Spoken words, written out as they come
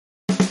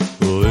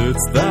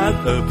It's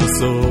that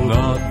episode,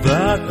 not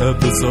that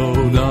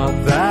episode,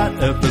 not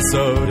that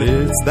episode.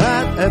 It's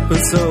that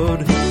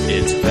episode.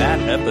 It's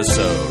that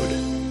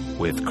episode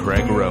with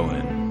Craig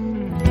Rowan.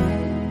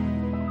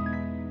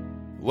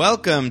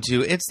 Welcome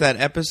to It's That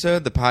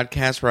Episode, the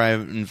podcast where I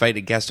invite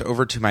a guest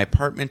over to my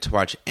apartment to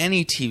watch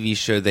any TV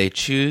show they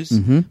choose.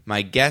 Mm-hmm.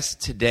 My guest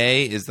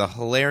today is the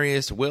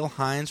hilarious Will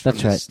Hines from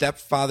the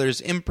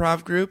Stepfathers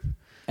improv group.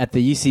 At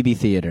the UCB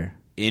Theater.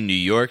 In New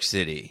York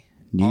City.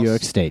 New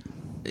York State.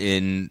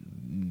 In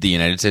the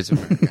United States of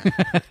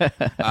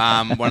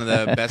America. One of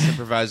the best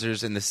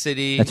improvisers in the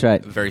city. That's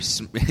right. Very,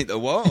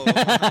 whoa.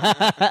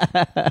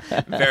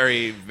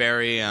 Very,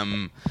 very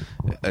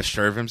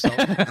assured of himself.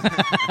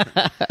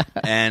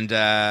 And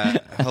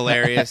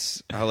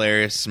hilarious,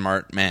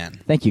 smart man.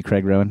 Thank you,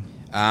 Craig Rowan.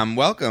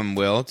 Welcome,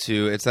 Will,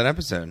 to It's That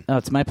Episode. Oh,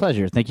 it's my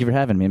pleasure. Thank you for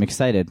having me. I'm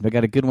excited. I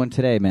got a good one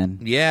today, man.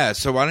 Yeah,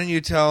 so why don't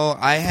you tell...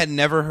 I had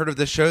never heard of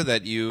the show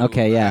that you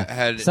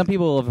had... Some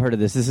people have heard of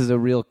this. This is a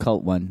real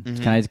cult one.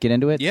 Mm-hmm. Can I just get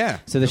into it? Yeah.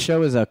 So the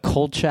show is a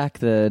Kolchak,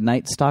 the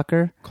Night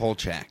Stalker.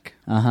 Kolchak.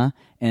 Uh-huh.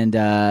 And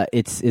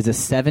it's a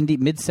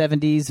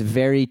mid-70s,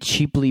 very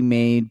cheaply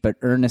made but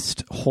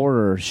earnest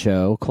horror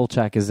show.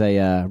 Kolchak is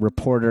a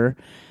reporter.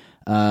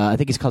 I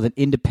think he's called an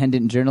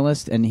independent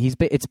journalist, and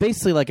it's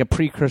basically like a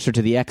precursor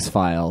to the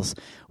X-Files,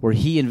 where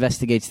he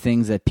investigates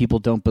things that people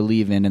don't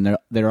believe in, and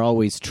they're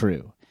always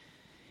true.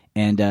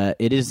 And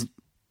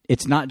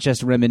it's not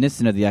just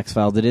reminiscent of the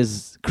X-Files. It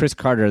is Chris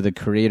Carter, the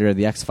creator of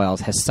the X-Files,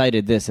 has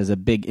cited this as a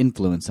big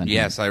influence on him.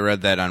 Yes, I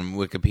read that on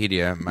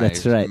Wikipedia.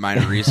 That's right.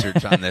 Minor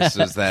research on this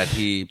is that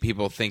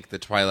people think the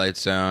Twilight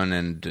Zone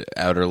and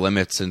Outer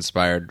Limits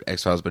inspired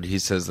X-Files, but he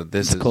says that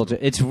this is culture.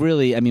 It's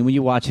really, I mean, when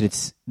you watch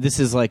it, this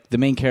is like the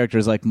main character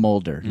is like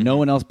Mulder. Mm-hmm. No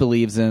one else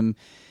believes him.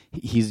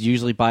 He's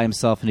usually by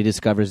himself, and he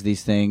discovers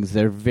these things.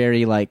 They're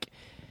very like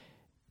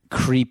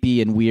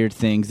creepy and weird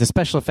things. The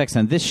special effects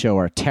on this show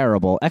are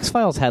terrible.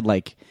 X-Files had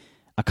like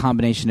a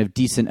combination of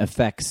decent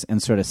effects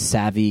and sort of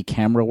savvy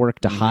camera work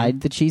to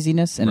hide the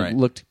cheesiness, and it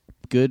looked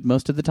good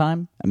most of the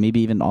time, maybe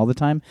even all the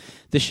time.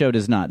 This show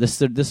does not. This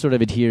sort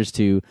of adheres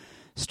to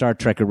Star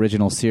Trek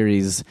original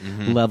series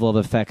level of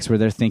effects, where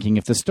they're thinking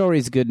if the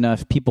story's good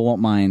enough, people won't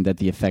mind that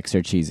the effects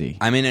are cheesy.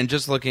 I mean, and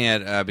just looking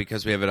at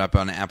because we have it up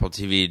on Apple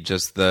TV,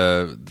 just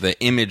the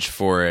image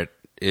for it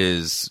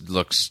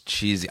looks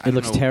cheesy. It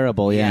looks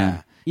terrible,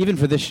 yeah. Even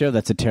for this show,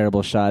 that's a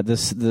terrible shot.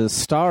 The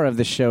star of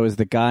the show is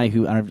the guy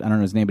who, I don't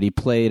know his name, but he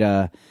played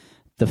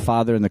the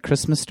father in The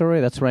Christmas Story.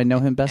 That's where I know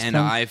him best and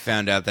from. I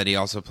found out that he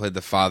also played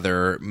the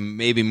father,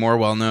 maybe more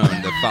well-known,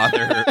 the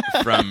father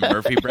from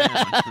Murphy Brown.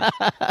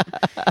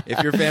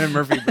 If you're a fan of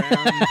Murphy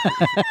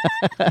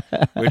Brown,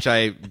 which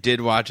I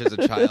did watch as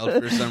a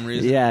child for some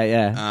reason.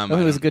 Yeah.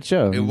 It was a good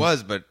show. It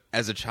was, but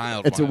as a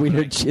child... It's a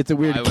weird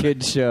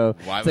kid show.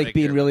 It's like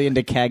being really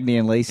into Cagney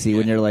and Lacey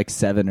when you're like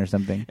 7 or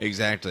something.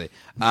 Exactly.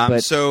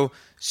 So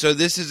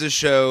this is a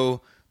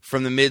show...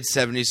 from the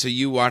mid-'70s, so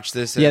you watched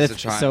this as a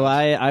child. So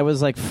I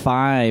was like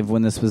 5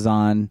 when this was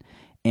on,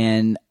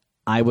 and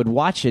I would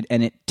watch it,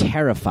 and it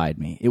terrified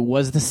me. It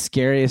was the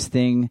scariest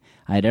thing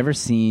I had ever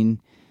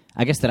seen,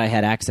 I guess that I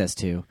had access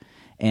to,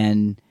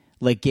 and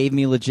like gave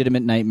me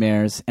legitimate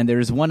nightmares. And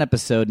there's one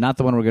episode, not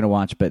the one we're going to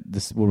watch, but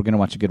we're going to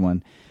watch a good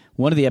one.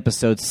 One of the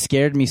episodes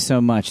scared me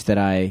so much that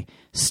I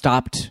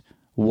stopped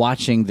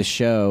watching the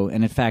show,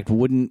 and in fact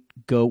wouldn't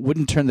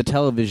turn the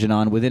television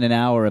on within an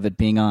hour of it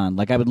being on.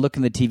 Like I would look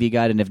in the TV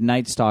guide, and if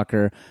Night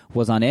Stalker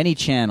was on any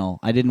channel,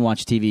 I didn't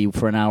watch TV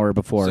for an hour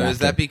before. So is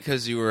that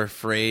because you were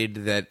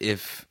afraid that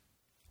if...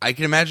 I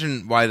can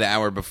imagine why the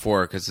hour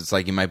before, because it's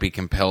like you might be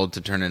compelled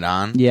to turn it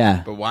on.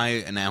 Yeah. But why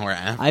an hour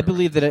after? I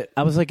believe that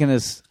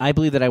I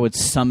believe that I would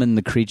summon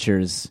the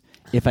creatures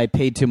if I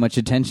paid too much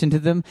attention to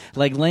them.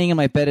 Like laying in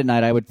my bed at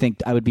night,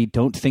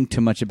 don't think too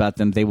much about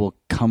them. They will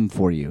come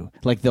for you.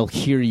 Like they'll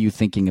hear you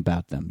thinking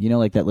about them. You know,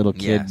 like that little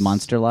kid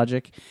monster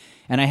logic.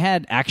 And I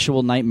had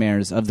actual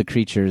nightmares of the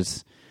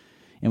creatures.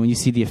 And when you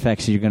see the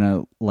effects, you're going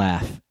to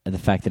laugh at the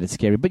fact that it's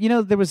scary. But you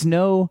know, there was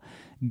no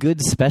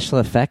good special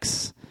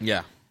effects.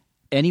 Yeah.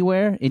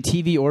 Anywhere in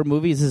TV or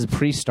movies. This is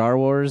pre-Star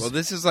Wars. Well,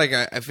 this is like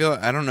I feel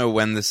I don't know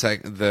when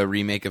the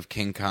remake of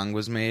King Kong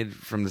was made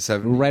from the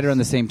 70s. Right around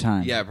the same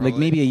time. Yeah, probably. Like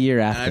maybe a year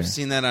after. And I've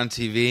seen that on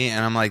TV,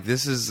 and I'm like,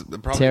 this is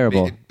probably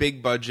terrible.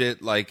 Big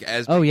budget, like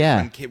as big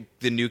as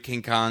the new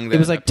King Kong. That it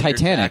was like Peter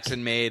Titanic.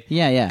 Jackson made.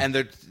 Yeah. And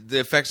the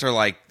effects are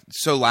like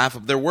so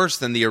laughable. They're worse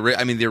than the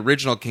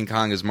original King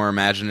Kong is more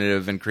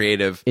imaginative and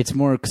creative. It's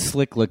more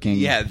slick looking.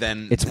 Yeah,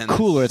 it's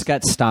cooler. It's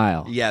got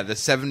style. Yeah, the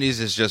 70s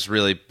is just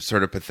really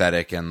sort of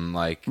pathetic and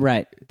like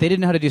right. They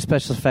didn't know how to do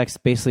special effects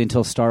basically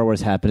until Star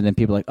Wars happened, and then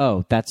people were like,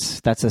 oh,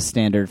 that's a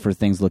standard for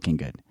things looking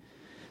good.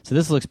 So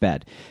this looks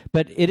bad,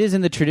 but it is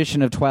in the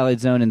tradition of Twilight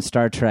Zone and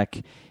Star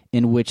Trek,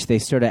 in which they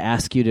sort of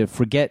ask you to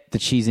forget the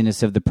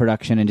cheesiness of the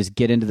production and just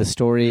get into the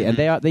story. And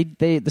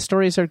the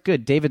stories are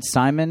good. David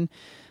Simon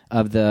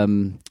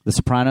the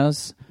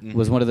Sopranos,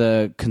 was one of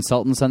the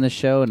consultants on this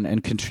show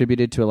and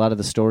contributed to a lot of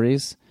the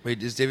stories.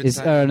 Wait, is David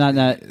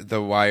not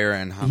The Wire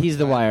and Homicide? He's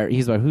The Wire.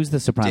 Who's the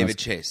Sopranos? David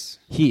Chase.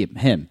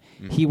 Him.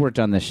 He worked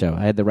on this show.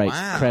 I had the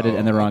right credit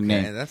and the wrong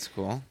name. That's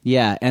cool.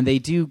 Yeah, and they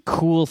do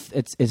cool.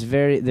 It's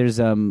very. There's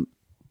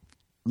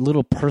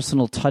little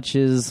personal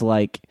touches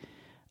like.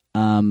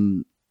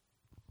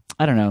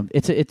 I don't know.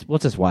 We'll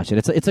just watch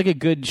it. It's like a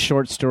good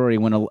short story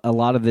when a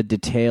lot of the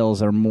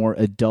details are more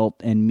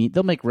adult and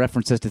they'll make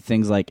references to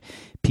things like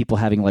people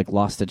having like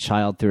lost a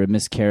child through a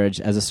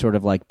miscarriage as a sort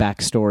of like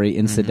backstory,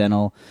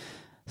 incidental,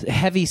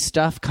 heavy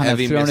stuff kind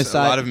of thrown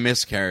aside. A lot of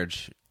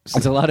miscarriage.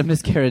 It's a lot of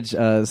miscarriage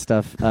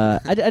stuff.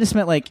 I just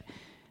meant like.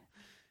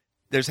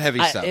 There's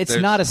heavy stuff. It's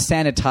not a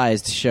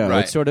sanitized show.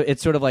 Right.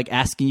 It's sort of like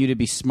asking you to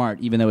be smart,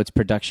 even though its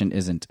production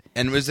isn't.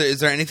 And is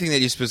there anything that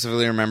you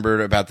specifically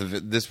remembered about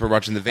this? We're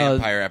watching the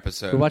vampire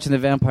episode. We're watching the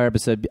vampire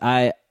episode.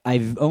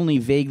 I've only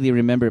vaguely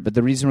remember it, but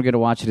the reason we're going to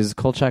watch it is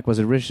Kolchak was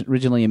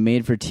originally a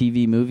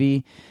made-for-TV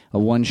movie, a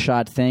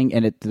one-shot thing,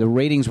 and the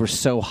ratings were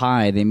so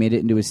high they made it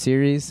into a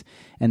series.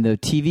 And the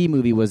TV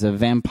movie was a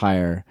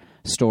vampire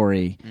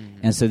story,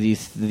 and so the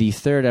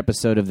third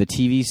episode of the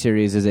TV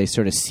series is a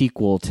sort of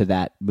sequel to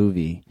that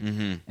movie,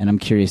 and I'm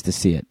curious to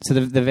see it. So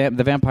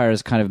the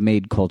vampires kind of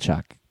made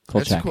Kolchak.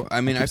 That's cool. I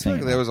mean, I feel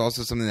like that was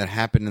also something that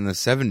happened in the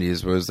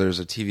 70s. Was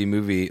there's a TV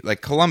movie like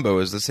Columbo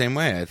is the same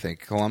way? I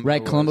think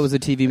Columbo was a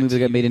TV movie that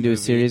got made into a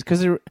series because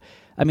there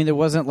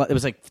wasn't. It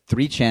was like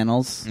 3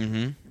 channels,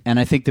 and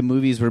I think the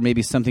movies were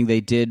maybe something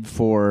they did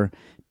for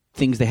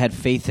things they had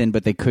faith in,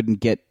 but they couldn't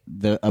get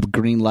a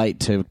green light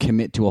to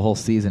commit to a whole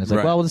season. It's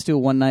like, well, we'll just do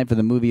it one night for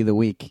the movie of the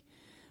week.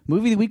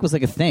 Movie of the week was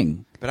like a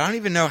thing. But I don't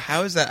even know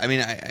how is that. I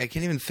mean, I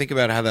can't even think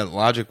about how that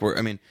logic works.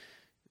 I mean,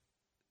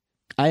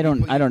 I don't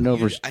know.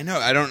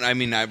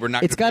 We're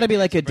not. It's got to be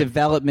like a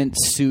development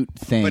suit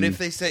thing. But if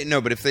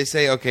they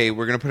say, okay,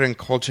 we're going to put in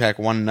Kolchak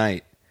one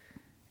night,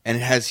 and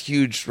it has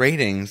huge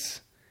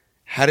ratings,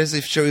 how does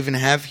the show even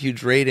have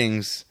huge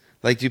ratings?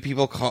 Like, do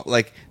people call,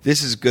 like,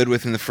 this is good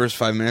within the first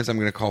 5 minutes, I'm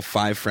going to call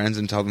 5 friends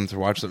and tell them to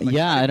watch it? Like,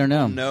 I don't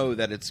know. Know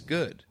that it's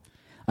good.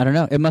 I don't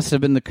know. It must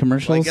have been the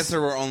commercials. Well, I guess there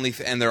were only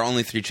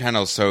 3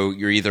 channels, so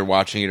you're either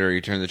watching it or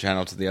you turn the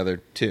channel to the other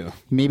 2.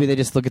 Maybe they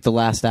just look at the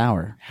last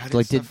hour.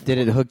 Did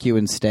it hook you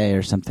and stay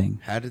or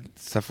something? How did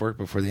stuff work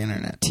before the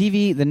internet?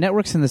 TV, the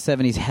networks in the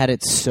 70s had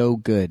it so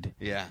good.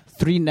 Yeah.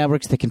 3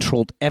 networks that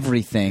controlled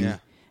everything. Yeah.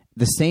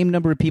 The same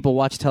number of people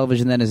watch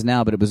television then as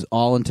now, but it was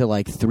all into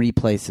like 3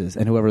 places,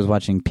 and whoever was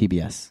watching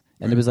PBS.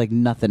 And there was like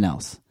nothing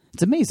else.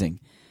 It's amazing.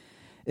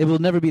 It will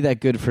never be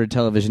that good for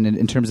television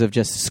in terms of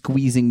just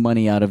squeezing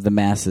money out of the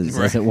masses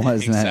as it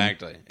was.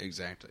 Exactly.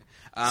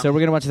 So we're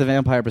going to watch the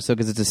vampire episode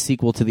because it's a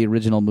sequel to the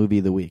original movie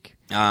of the week.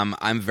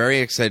 I'm very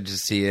excited to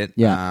see it.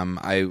 Yeah.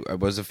 I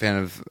was a fan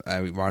of. I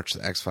watched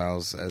the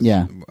X-Files as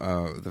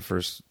the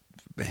first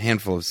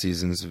handful of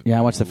seasons. Yeah,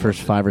 I watched the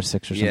first 5 or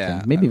 6 or something.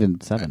 Yeah, maybe even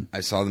 7.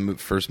 I saw the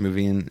first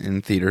movie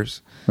in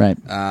theaters. Right.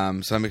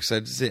 So I'm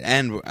excited to see it.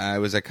 And I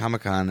was at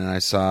Comic-Con and I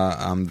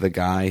saw the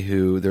guy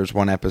who, there's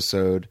one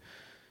episode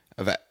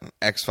of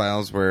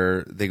X-Files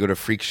where they go to a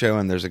freak show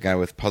and there's a guy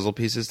with puzzle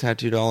pieces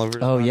tattooed all over his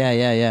body.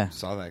 Yeah.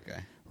 Saw that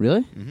guy.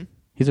 Really? Mm-hmm.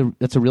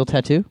 That's a real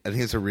tattoo? I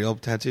think it's a real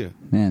tattoo.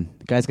 Man,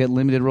 the guy's got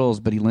limited roles,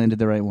 but he landed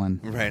the right one.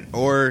 Right.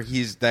 Or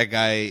that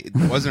guy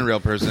wasn't a real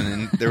person,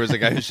 and there was a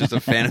guy who's just a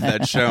fan of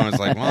that show and was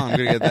like, well, I'm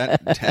going to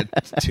get that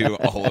tattoo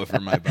all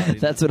over my body.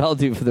 That's what I'll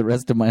do for the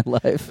rest of my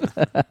life.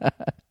 All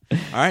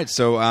right,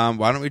 so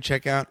why don't we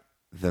check out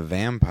The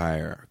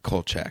Vampire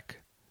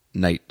Kolchak,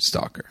 Night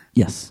Stalker.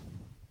 Yes.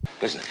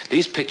 Listen,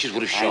 these pictures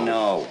would have shown... I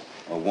know.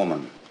 A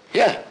woman.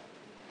 Yeah.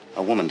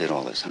 A woman did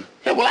all this, huh?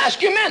 Yeah, well,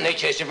 ask your men. They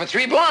chased you for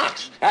 3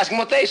 blocks. Ask them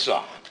what they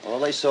saw. All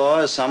they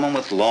saw is someone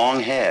with long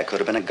hair. Could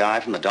have been a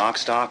guy from the Dark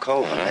Star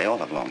Cove. They all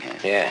have long hair.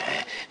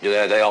 Yeah.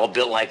 They all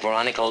built like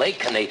Veronica Lake.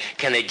 Can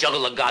they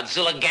juggle a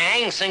Godzilla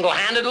gang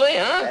single-handedly,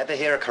 huh? Ever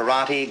hear of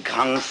karate,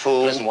 kung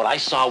fu? Listen, what I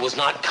saw was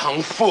not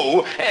kung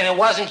fu, and it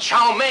wasn't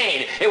chow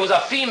mein. It was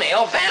a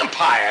female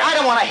vampire. I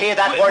don't want to hear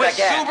that word with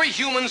again.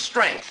 superhuman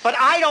strength. But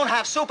I don't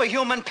have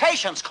superhuman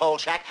patience,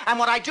 Kolchak, and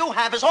what I do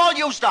have is all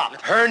used up.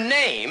 Her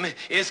name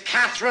is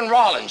Catherine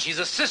Rollins. She's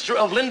a sister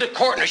of Linda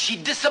Courtner. She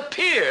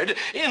disappeared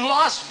in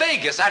Las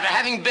Vegas after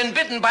having been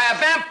bitten by a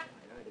vampire.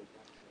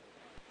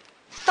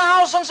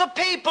 Thousands of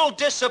people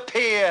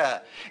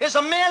disappear. Is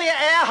Amelia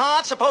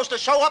Earhart supposed to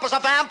show up as a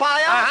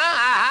vampire?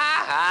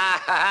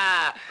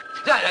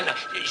 No.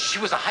 She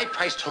was a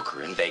high-priced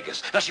hooker in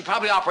Vegas. Now, she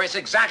probably operates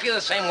exactly the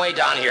same way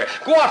down here.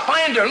 Go out,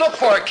 find her, look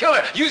for her, kill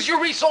her. Use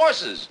your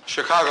resources.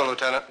 Chicago,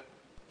 Lieutenant.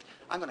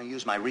 I'm going to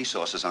use my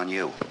resources on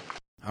you.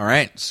 All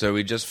right, so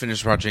we just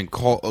finished watching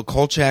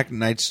Kolchak,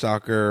 Night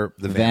Stalker,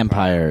 The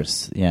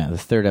Vampires. Yeah, the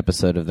 3rd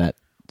episode of that.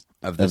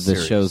 Of the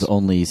show's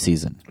only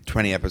season.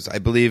 20 episodes. I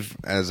believe,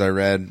 as I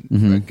read,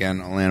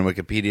 again, only on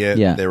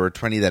Wikipedia, there were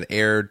 20 that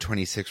aired,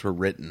 26 were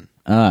written.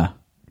 So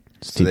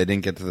they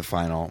didn't get to the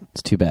final.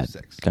 It's too bad.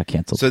 6. Got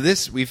canceled. So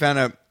we found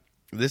out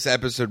This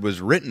episode was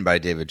written by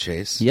David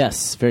Chase.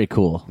 Yes, very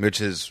cool. Which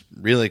is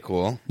really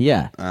cool.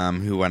 Yeah.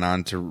 Who went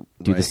on to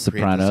do The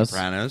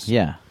Sopranos.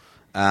 Yeah.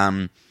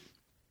 Fun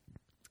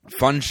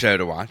show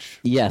to watch.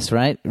 Yes,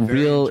 right?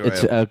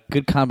 It's a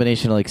good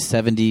combination of like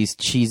 70s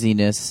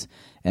cheesiness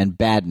and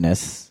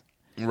badness.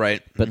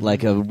 Right. But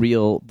like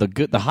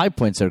the high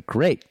points are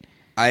great.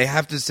 I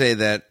have to say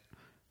that.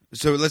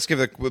 So let's give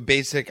a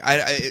basic.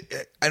 I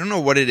don't know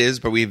what it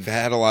is, but we've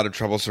had a lot of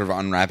trouble sort of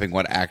unwrapping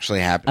what actually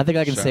happened. I think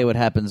I can say what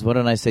happens. Why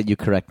don't I say you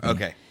correct me?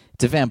 Okay.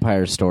 It's a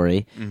vampire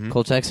story.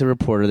 Kolchak's a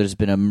reporter. There's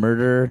been a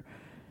murder.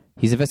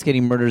 He's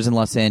investigating murders in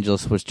Los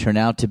Angeles, which turn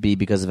out to be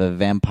because of a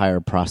vampire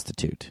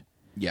prostitute.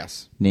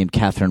 Yes. Named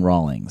Catherine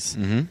Rawlings.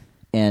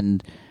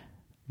 And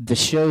the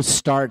show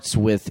starts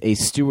with a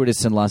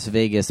stewardess in Las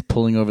Vegas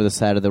pulling over the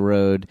side of the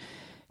road,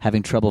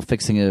 having trouble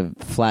fixing a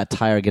flat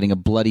tire, getting a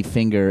bloody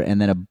finger,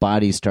 and then a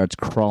body starts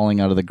crawling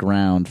out of the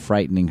ground,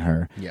 frightening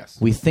her. Yes.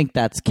 We think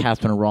that's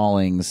Catherine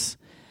Rawlings,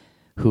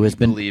 who has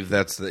been... I believe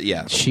that's the...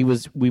 Yeah.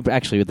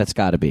 That's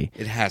got to be.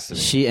 It has to be.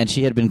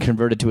 She had been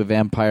converted to a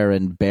vampire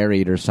and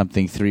buried or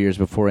something 3 years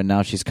before, and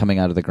now she's coming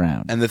out of the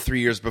ground. And the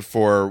 3 years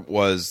before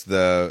was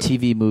the...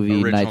 TV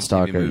movie, Night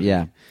Stalker,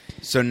 yeah.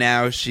 So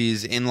now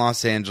she's in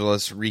Los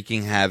Angeles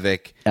wreaking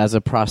havoc. As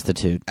a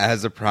prostitute.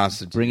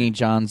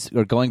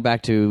 Going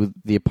back to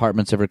the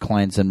apartments of her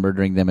clients and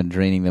murdering them and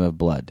draining them of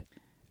blood.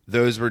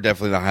 Those were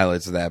definitely the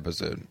highlights of the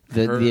episode.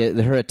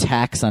 Her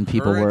attacks on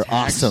people were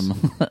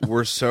awesome.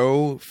 Were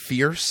so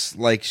fierce.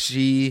 Like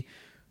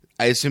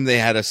I assume they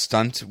had a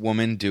stunt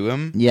woman do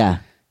them. Yeah.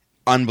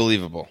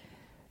 Unbelievable.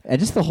 And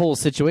just the whole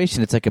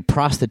situation, it's like a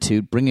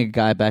prostitute bringing a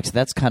guy back, so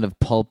that's kind of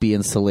pulpy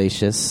and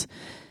salacious.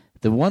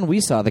 The one we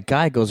saw, the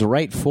guy goes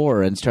right for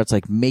her and starts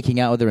like making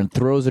out with her and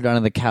throws her down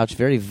on the couch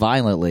very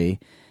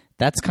violently.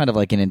 That's kind of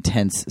like an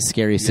intense,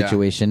 scary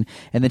situation. Yeah.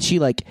 And then she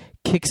like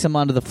kicks him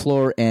onto the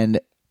floor and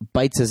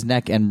bites his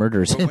neck and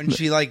murders him. When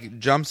she like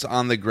jumps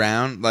on the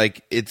ground,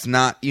 like it's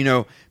not,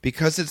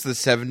 because it's the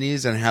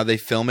 70s and how they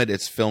film it,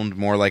 it's filmed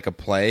more like a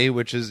play,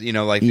 which is,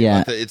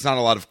 it's not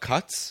a lot of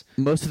cuts.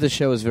 Most of the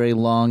show is very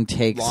long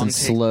takes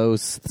slow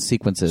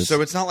sequences.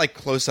 So it's not like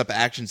close-up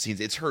action scenes.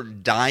 It's her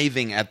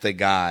diving at the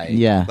guy.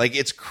 Yeah. Like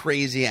it's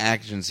crazy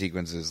action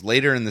sequences.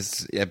 Later in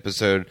this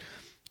episode,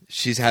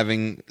 she's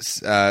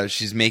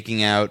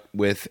making out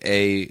with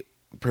a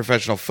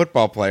professional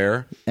football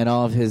player. And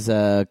all of his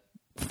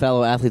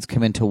fellow athletes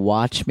come in to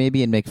watch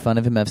maybe and make fun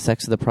of him have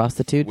sex with a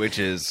prostitute, which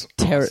is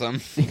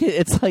awesome.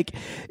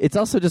 It's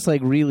also just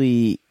like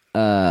really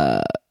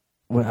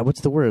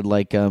what's the word,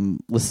 like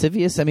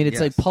lascivious. I mean, it's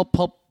like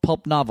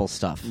pulp novel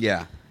stuff.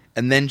 Yeah.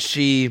 And then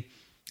she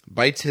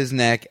bites his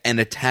neck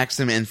and attacks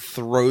him and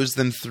throws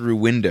them through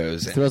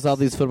windows. Throws all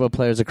these football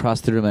players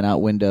across the room and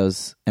out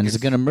windows, and is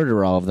going to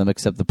murder all of them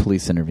except the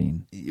police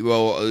intervene.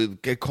 Well,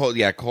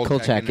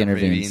 Kolchak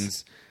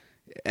intervenes.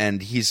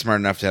 And he's smart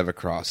enough to have a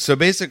cross. So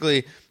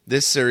basically,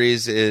 this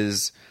series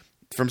is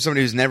from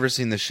somebody who's never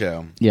seen the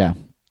show. Yeah.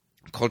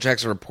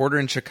 Kolchak's a reporter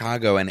in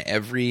Chicago, and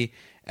every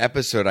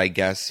episode, I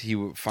guess, he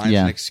finds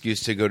an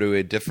excuse to go to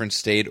a different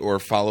state or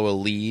follow a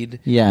lead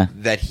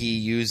that he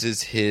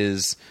uses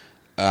his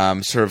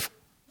sort of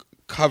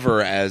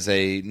cover as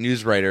a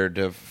news writer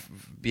to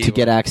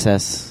get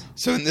access.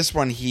 So in this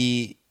one,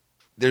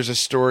 there's a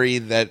story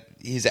that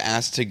he's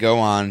asked to go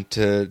on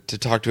to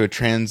talk to a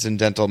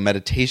transcendental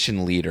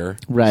meditation leader.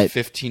 Right. Who's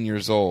 15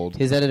 years old.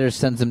 His editor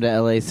sends him to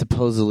L.A.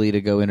 supposedly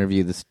to go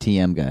interview this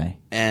TM guy.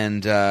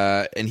 And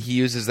he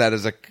uses that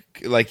as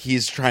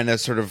he's trying to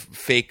sort of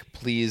fake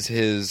please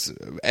his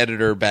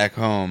editor back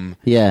home.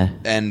 Yeah.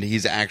 And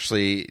he's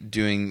actually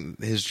doing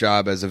his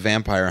job as a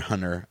vampire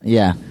hunter.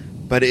 Yeah.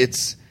 But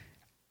as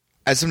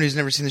somebody who's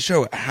never seen the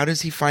show, how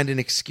does he find an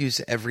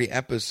excuse every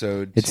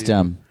episode? It's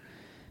dumb.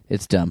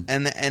 It's dumb.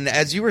 And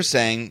as you were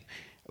saying,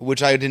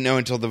 which I didn't know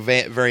until the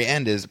very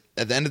end, is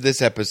at the end of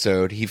this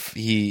episode,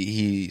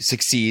 he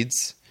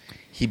succeeds.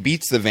 He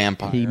beats the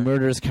vampire. He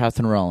murders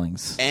Catherine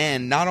Rawlings.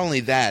 And not only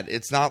that,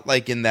 it's not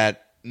like in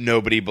that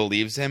nobody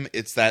believes him.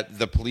 It's that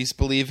the police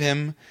believe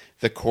him.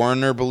 The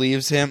coroner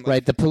believes him.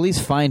 Right. The police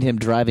find him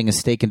driving a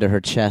stake into her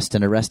chest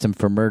and arrest him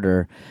for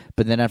murder.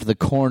 But then after the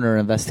coroner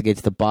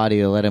investigates the body,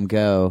 they let him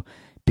go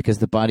because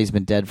the body's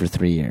been dead for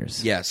 3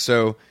 years. Yeah.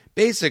 So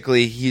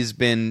basically, he's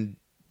been...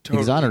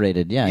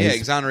 exonerated, yeah.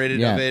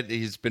 Exonerated of it.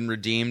 He's been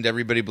redeemed.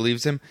 Everybody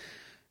believes him.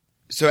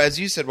 So as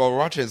you said while we're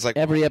watching, it's like...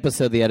 every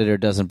episode the editor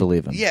doesn't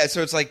believe him. Yeah,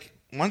 so it's like,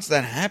 once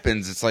that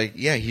happens, it's like,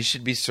 yeah, he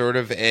should be sort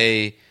of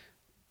a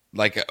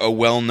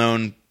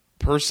well-known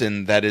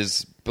person that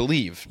is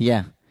believed.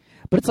 Yeah.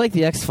 But it's like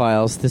the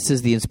X-Files. This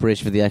is the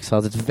inspiration for the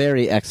X-Files. It's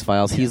very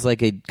X-Files. Yeah. He's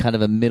like a kind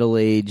of a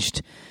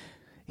middle-aged...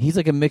 He's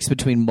like a mix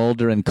between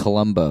Mulder and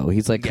Columbo.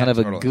 He's like kind of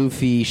a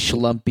goofy,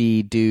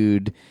 schlumpy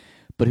dude...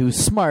 but who's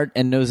smart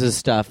and knows his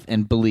stuff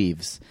and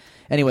believes.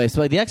 Anyway, so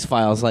like the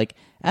X-Files, like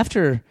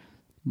after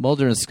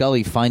Mulder and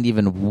Scully find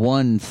even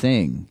one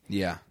thing,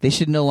 they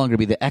should no longer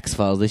be the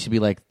X-Files. They should be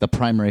like the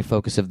primary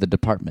focus of the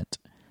department.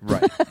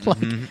 Right.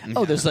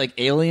 Oh, there's like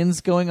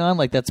aliens going on.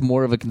 Like that's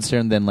more of a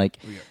concern than like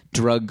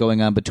drug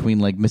going on between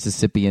like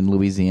Mississippi and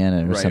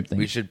Louisiana or something.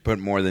 We should put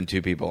more than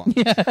 2 people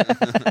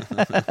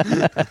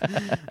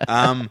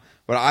on.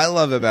 What I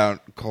love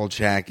about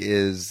Kolchak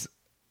is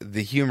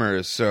the humor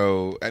is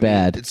so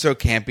bad. It's so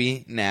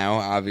campy now,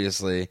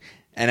 obviously.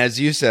 And as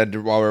you said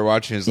while we were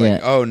watching, it's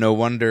like, oh, no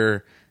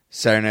wonder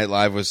Saturday Night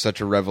Live was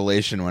such a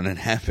revelation when it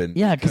happened.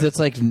 Yeah, because it's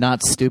like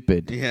not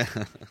stupid. Yeah.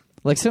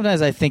 Like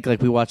sometimes I think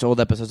like we watch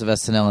old episodes of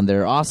SNL and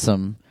they're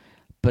awesome,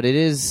 but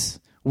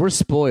we're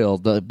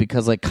spoiled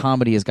because like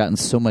comedy has gotten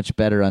so much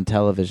better on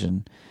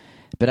television.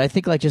 But I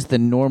think like just the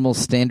normal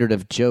standard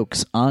of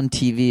jokes on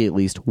TV at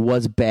least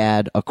was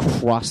bad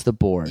across the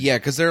board. Yeah,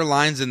 because there are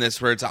lines in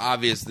this where it's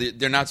obvious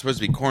they're not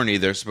supposed to be corny.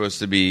 They're supposed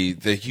to be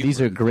the humor.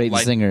 These are great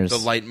zingers. The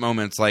light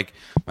moments. Like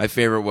my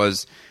favorite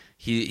was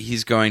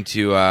he's going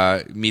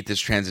to meet this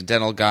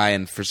transcendental guy,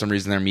 and for some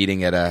reason they're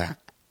meeting at a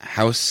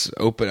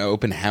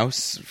open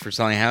house for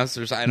selling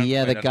houses.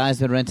 The guy's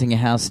been renting a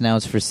house, now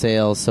it's for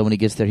sale, so when he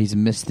gets there he's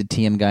missed the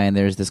TM guy and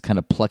there's this kind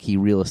of plucky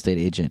real estate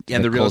agent. Yeah,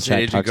 and the real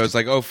estate agent goes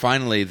like, oh,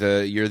 finally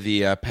you're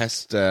the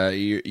pest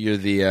you're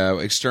the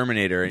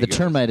exterminator. And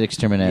termite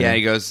exterminator. Yeah,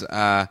 he goes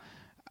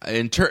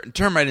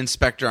termite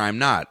inspector I'm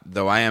not,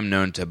 though I am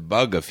known to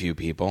bug a few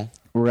people.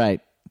 Right.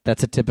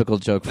 That's a typical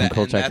joke from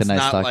Kolchak the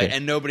Night Stalker.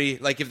 And nobody,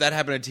 like, if that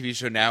happened on a TV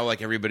show now,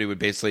 like, everybody would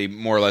basically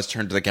more or less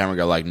turn to the camera and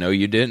go, like, no,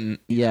 you didn't.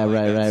 Yeah,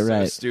 right.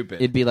 So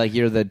stupid. It'd be like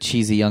you're the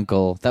cheesy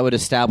uncle. That would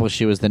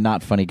establish you as the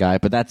not funny guy,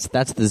 but that's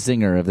the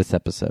zinger of this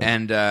episode.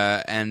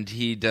 And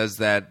he does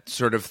that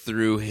sort of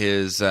through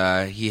his,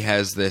 he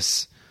has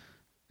this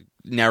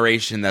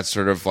narration that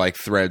sort of, like,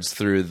 threads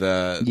through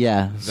the...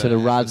 Yeah, sort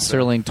of Rod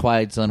Serling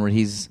Twilight Zone where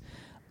he's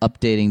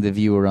updating the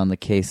viewer on the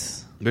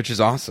case. Which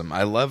is awesome.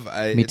 I love.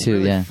 Me it's too.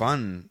 Really yeah,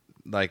 fun.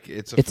 Like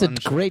it's a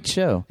great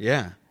show.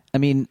 Yeah. I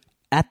mean,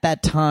 at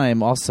that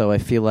time, also, I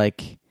feel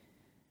like.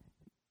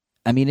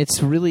 I mean,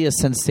 it's really a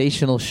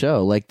sensational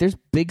show. Like, there's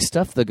big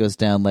stuff that goes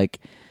down, like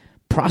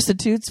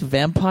prostitutes,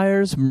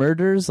 vampires,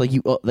 murders,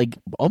 like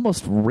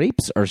almost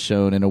rapes are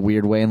shown in a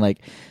weird way, and like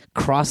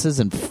crosses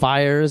and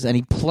fires, and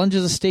he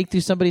plunges a stake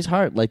through somebody's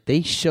heart. Like,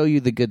 they show you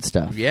the good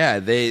stuff.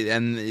 Yeah,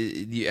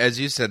 as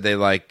you said,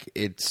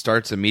 it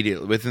starts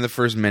immediately within the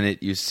first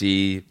minute. You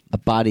see a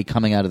body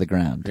coming out of the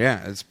ground.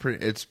 Yeah, it's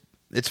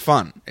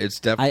fun. It's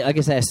definitely. Like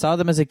I said, I saw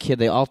them as a kid.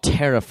 They all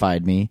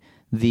terrified me.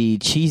 The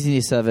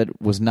cheesiness of it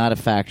was not a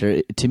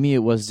factor. To me, it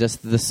was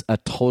just a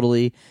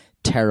totally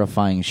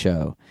terrifying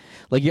show.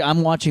 Like,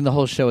 I'm watching the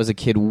whole show as a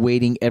kid,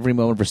 waiting every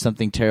moment for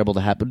something terrible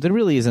to happen. There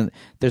really isn't.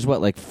 There's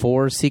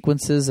 4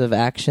 sequences of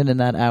action in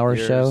that hour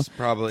show.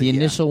 Probably the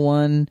initial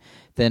one,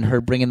 then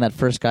her bringing that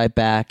first guy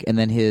back, and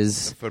then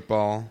the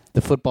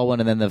football one,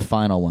 and then the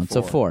final one. 4.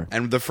 So 4.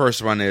 And the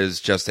first one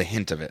is just a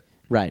hint of it.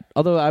 Right.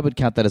 Although I would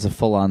count that as a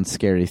full-on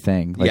scary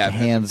thing, like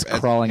hands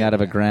crawling out of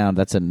a ground.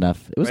 That's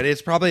enough. But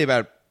it's probably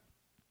about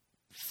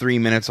 3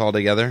 minutes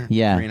altogether.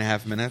 Yeah.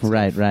 3.5 minutes.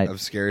 Right. Of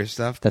scary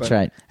stuff. That's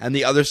right. And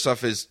the other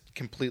stuff is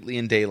completely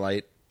in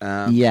daylight.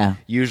 Yeah.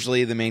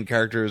 Usually the main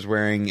character is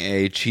wearing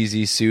a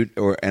cheesy suit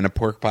and a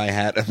pork pie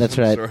hat. That's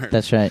right. Sort.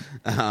 That's right.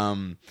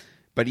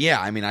 But yeah,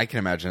 I mean, I can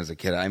imagine as a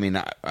kid. I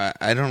mean,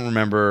 I don't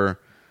remember.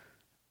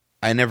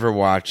 I never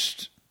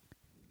watched.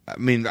 I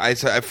mean,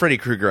 Freddy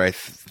Krueger, I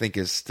think,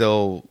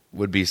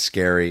 would be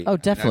scary. Oh,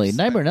 definitely.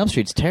 Nightmare on Elm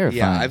Street's terrifying.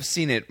 Yeah, I've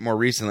seen it more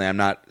recently. I'm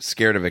not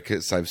scared of it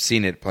because I've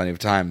seen it plenty of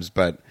times.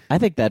 But I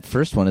think that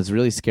first one is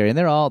really scary, and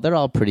they're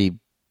all pretty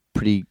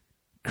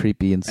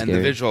creepy and scary. And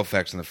the visual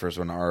effects in the first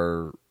one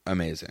are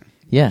amazing.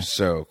 Yeah,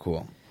 so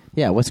cool.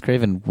 Yeah, Wes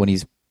Craven, when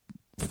he's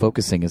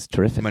focusing, is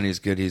terrific. When he's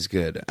good, he's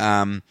good.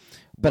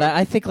 But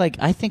I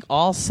think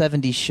all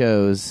 70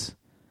 shows.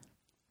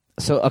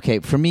 So, okay,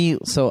 for me,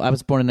 I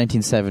was born in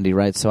 1970,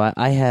 right? So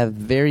I have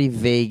very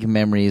vague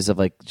memories of,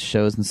 like,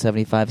 shows in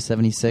 75,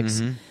 76.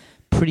 Mm-hmm.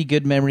 Pretty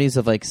good memories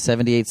of, like,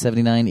 78,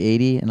 79,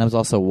 80. And I was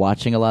also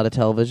watching a lot of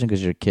television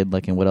because you're a kid,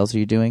 like, and what else are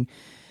you doing?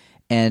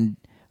 And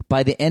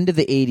by the end of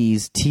the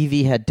 80s,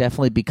 TV had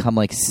definitely become,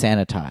 like,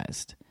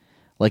 sanitized.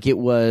 Like, it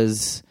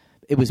was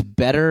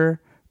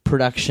better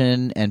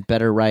production and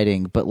better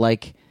writing, but,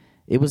 like,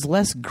 it was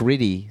less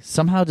gritty.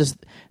 Somehow there's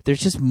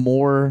just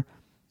more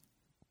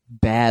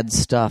bad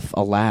stuff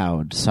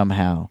allowed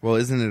somehow. Well,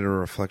 isn't it a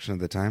reflection of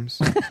the times?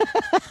 The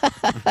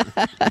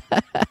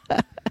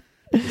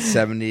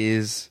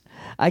 70s.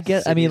 I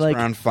guess. I mean, like,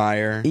 on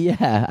fire.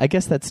 Yeah, I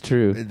guess that's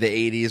true. The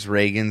 80s,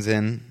 Reagan's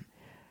in.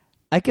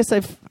 I guess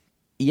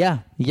Yeah,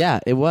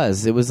 it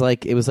was. It was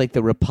like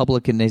the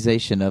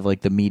Republicanization of,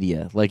 like, the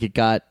media. Like, it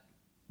got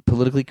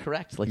politically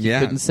correct. Like, you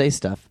couldn't say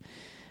stuff.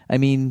 I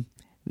mean,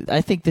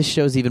 I think this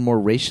show's even more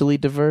racially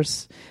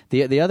diverse.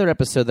 The other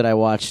episode that I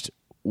watched,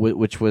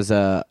 which was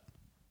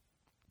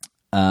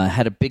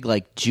had a big,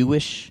 like,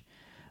 Jewish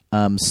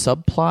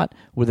subplot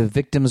where the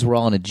victims were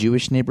all in a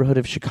Jewish neighborhood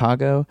of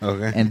Chicago.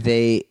 Okay.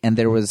 And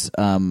there was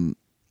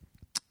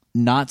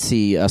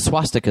Nazi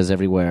swastikas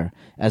everywhere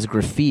as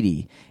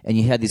graffiti, and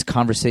you had these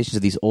conversations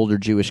with these older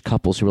Jewish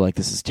couples who were like,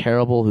 "This is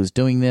terrible. Who's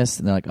doing this?"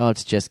 And they're like, "Oh,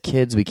 it's just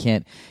kids. We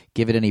can't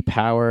give it any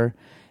power."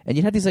 And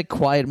you had these like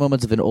quiet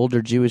moments of an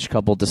older Jewish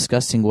couple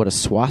discussing what a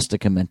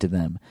swastika meant to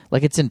them.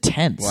 Like it's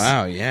intense.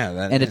 Wow,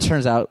 yeah. And it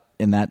turns out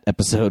in that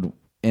episode,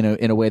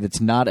 in a way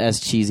that's not as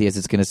cheesy as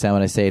it's going to sound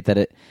when I say it,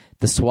 that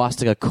the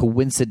swastika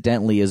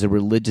coincidentally is a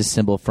religious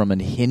symbol from a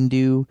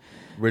Hindu.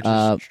 Which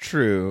is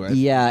true.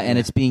 And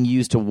it's being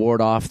used to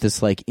ward off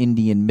this like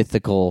Indian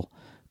mythical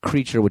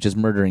creature which is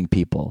murdering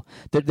people.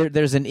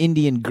 There's an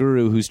Indian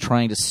guru who's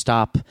trying to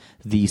stop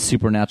the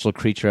supernatural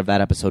creature of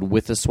that episode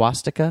with a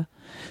swastika.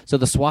 So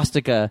the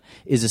swastika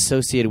is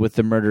associated with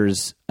the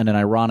murders in an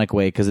ironic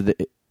way because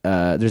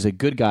there's a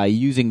good guy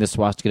using the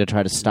swastika to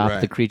try to stop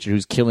the creature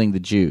who's killing the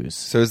Jews.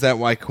 So is that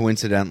why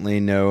coincidentally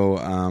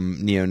no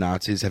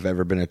neo-Nazis have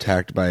ever been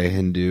attacked by a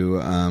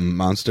Hindu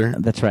monster?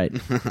 That's right.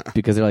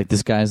 Because they're like,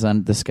 this guy's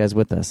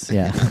with us.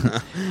 Yeah.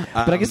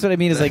 But I guess what I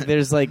mean is like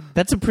there's like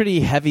that's a pretty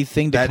heavy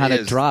thing to kind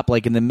of drop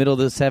like in the middle of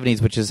the 70s,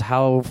 which is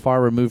how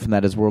far removed from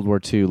that is World War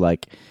II,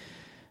 like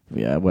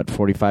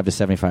 45 to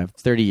 75,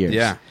 30 years.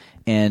 Yeah.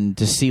 And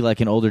to see like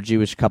an older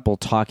Jewish couple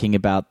talking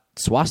about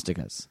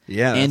swastikas.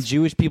 Yeah. And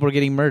Jewish people are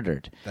getting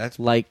murdered. That's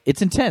like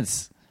it's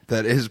intense.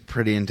 That is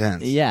pretty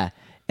intense. Yeah.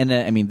 And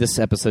I mean this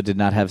episode did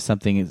not have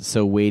something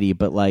so weighty,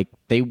 but like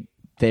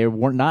they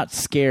were not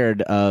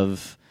scared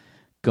of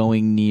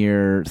going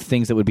near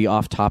things that would be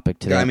off topic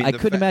to them. I mean, I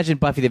couldn't imagine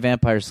Buffy the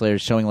Vampire Slayer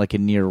showing like a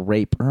near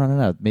rape. Or I don't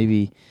know,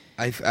 maybe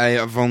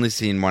I've only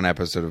seen one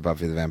episode of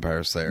Buffy the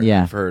Vampire Slayer.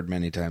 Yeah. I've heard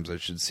many times I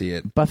should see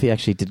it. Buffy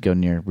actually did go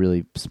near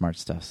really smart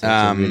stuff, so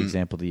it's a good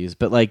example to use.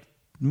 But like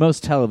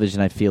most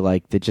television, I feel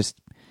like they just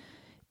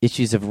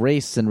issues of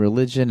race and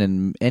religion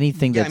and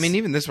anything that's... I mean,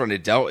 even this one,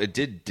 it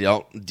did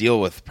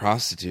deal with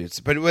prostitutes.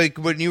 But like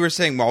what you were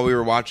saying while we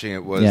were watching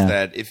it was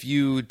that if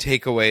you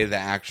take away the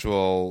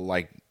actual,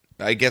 like,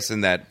 I guess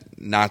in that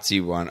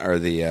Nazi one, or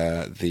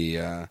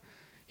the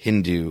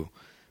Hindu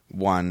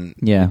one,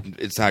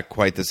 it's not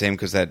quite the same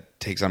because that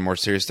takes on more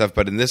serious stuff.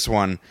 But in this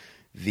one,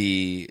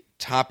 the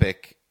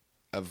topic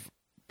of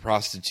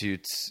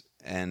prostitutes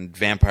and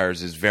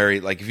vampires is very,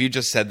 like, if you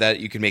just said that,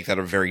 you could make that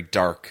a very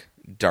dark,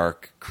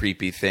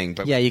 creepy thing.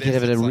 But you could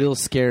have it a real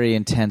scary,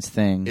 intense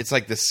thing. It's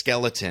like the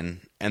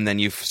skeleton, and then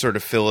you sort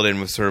of fill it in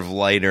with sort of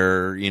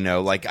lighter,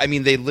 like, I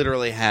mean, they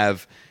literally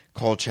have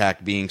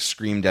Kolchak being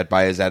screamed at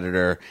by his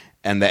editor,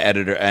 and the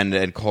editor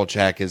and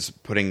Kolchak is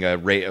putting a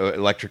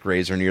electric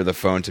razor near the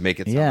phone to make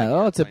it sound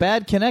like it's a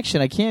bad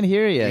connection. I can't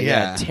hear you.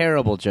 Yeah,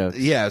 terrible joke.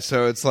 Yeah,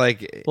 so it's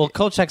like... Well,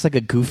 Kolchak's like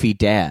a goofy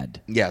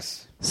dad.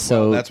 Yes.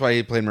 So that's why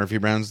he played Murphy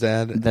Brown's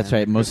dad. That's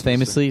right. Most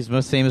famously, his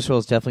most famous role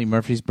is definitely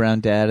Murphy's Brown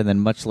Dad, and then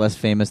much less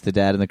famous, the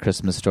dad in the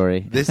Christmas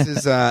Story. This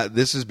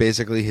is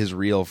basically his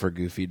reel for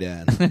Goofy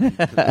Dad,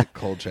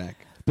 Kolchak.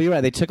 But you're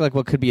right. They took like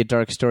what could be a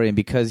dark story, and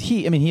because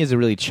he is a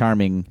really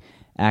charming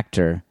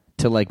actor,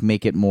 to like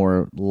make it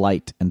more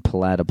light and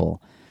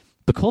palatable.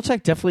 But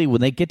Kolchak definitely,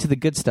 when they get to the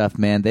good stuff,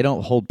 man, they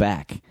don't hold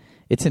back.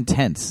 It's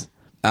intense.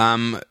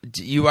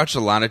 You watched a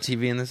lot of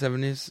TV in the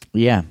 70s?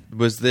 Yeah.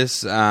 Was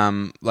this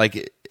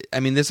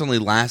this only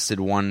lasted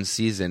one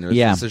season. Was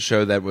this a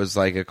show that was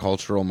like a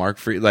cultural mark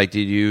for you? Like,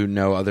 did you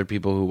know other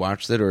people who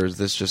watched it, or is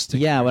this just... it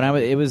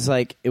was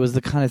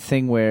the kind of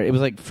thing where it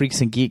was like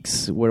Freaks and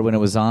Geeks, where when it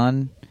was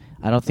on,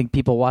 I don't think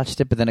people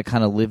watched it, but then it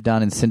kind of lived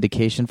on in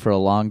syndication for a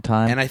long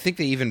time. And I think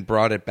they even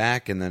brought it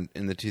back in the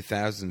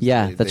 2000s.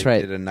 Yeah, that's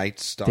right. They did a Night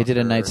Stalker. They did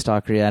a Night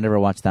Stalker. Yeah, I never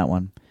watched that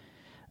one.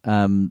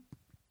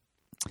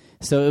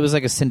 So it was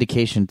like a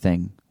syndication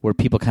thing where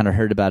people kind of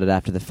heard about it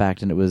after the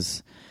fact, and it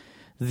was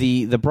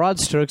the broad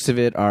strokes of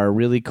it are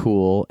really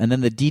cool, and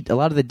then a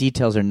lot of the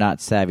details are not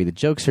savvy. The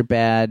jokes are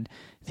bad.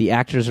 The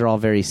actors are all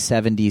very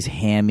 70s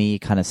hammy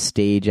kind of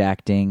stage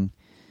acting.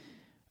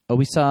 Oh,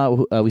 we saw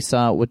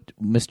what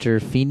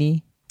Mr.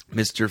 Feeney?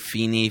 Mr.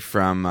 Feeney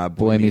from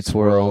Boy Meets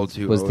World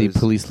was the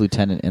police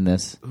lieutenant in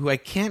this. Who I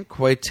can't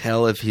quite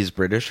tell if he's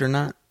British or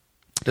not.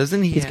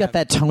 Doesn't he? He's got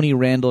that Tony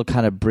Randall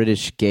kind of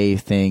British gay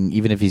thing,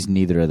 even if he's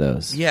neither of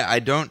those. Yeah, I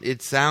don't.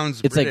 It sounds.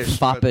 It's British, like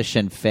foppish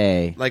and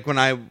fey. Like when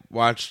I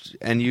watched,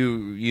 and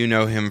you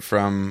know him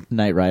from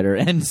Knight Rider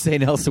and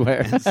St.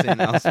 Elsewhere.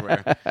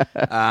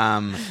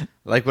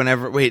 Like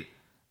whenever,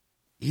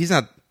 he's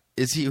not.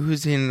 Is he?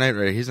 Who's he in Knight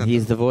Rider? He's not.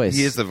 He's the voice.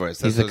 He is the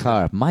voice. He's the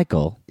car.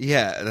 Michael.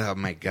 Yeah. Oh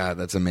my God,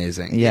 that's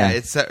amazing. Yeah.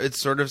 It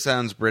sort of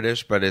sounds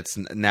British, but it's,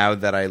 now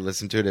that I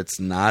listen to it, it's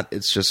not.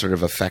 It's just sort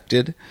of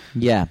affected.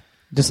 Yeah.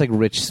 Just like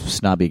rich,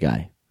 snobby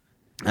guy.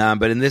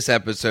 But in this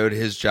episode,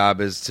 his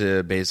job is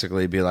to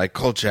basically be like,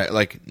 Kolchak,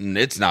 like,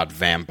 it's not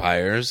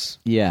vampires.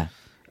 Yeah.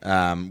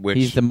 Which,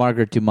 he's the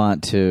Margaret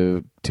Dumont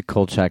to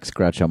Kolchak's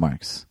Groucho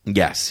Marx.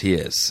 Yes, he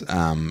is,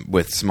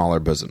 with smaller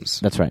bosoms.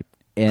 That's right.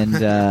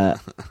 And,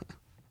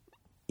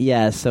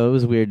 yeah, so it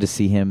was weird to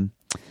see him.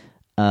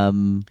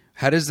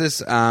 How does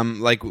this,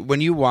 like, when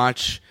you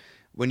watch,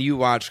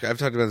 I've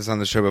talked about this on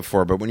the show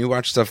before, but when you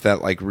watch stuff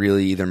that, like,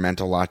 really either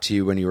meant a lot to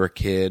you when you were a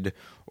kid,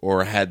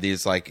 or had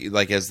these, like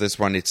as this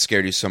one, it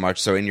scared you so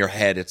much, so in your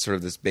head, it's sort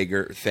of this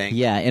bigger thing.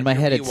 Yeah, in my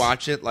head, you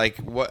watch it, like,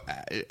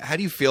 how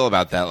do you feel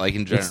about that, like,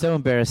 in general? It's so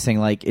embarrassing.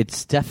 Like,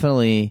 it's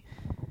definitely...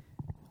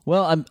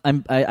 Well,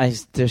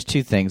 there's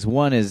two things.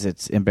 One is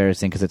it's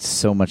embarrassing because it's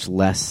so much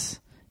less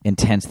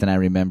intense than I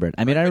remembered.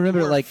 I mean, I remember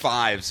you were like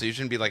 5, so you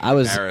shouldn't be like I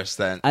was embarrassed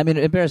that. I mean,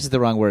 embarrassed is the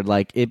wrong word.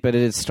 Like it, but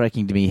it is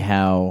striking to me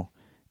how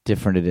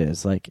different it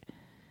is. Like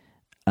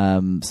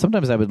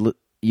sometimes I would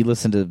you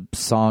listen to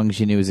songs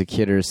you knew as a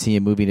kid or see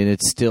a movie and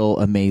it's still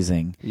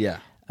amazing. Yeah.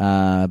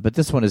 But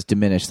this one is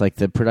diminished. Like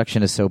the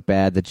production is so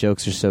bad, the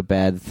jokes are so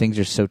bad, the things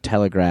are so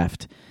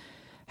telegraphed.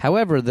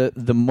 However, the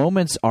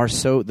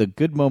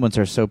good moments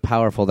are so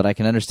powerful that I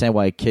can understand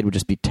why a kid would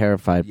just be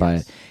terrified by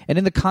it. And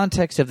in the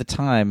context of the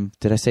time,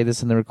 did I say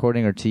this in the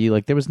recording or to you?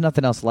 Like there was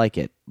nothing else like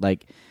it.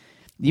 Like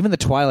even the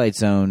Twilight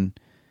Zone,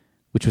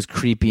 which was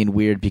creepy and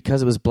weird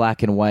because it was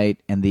black and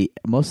white, and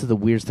most of the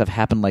weird stuff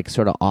happened like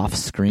sort of off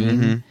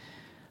screen. Mm-hmm.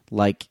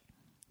 Like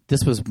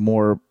this was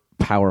more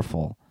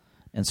powerful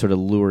and sort of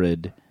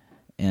lurid,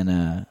 and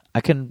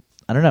I don't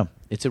know.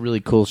 It's a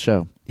really cool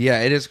show.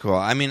 Yeah, it is cool.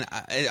 I mean,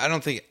 I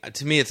don't think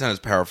to me it's not as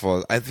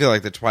powerful. I feel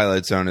like the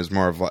Twilight Zone is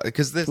more of like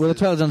because this. Well, the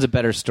Twilight Zone's a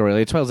better story.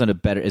 Like, the Twilight Zone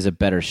is a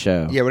better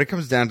show. Yeah, when it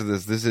comes down to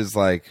this is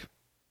like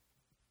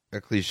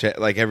a cliche.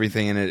 Like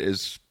everything in it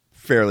is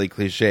fairly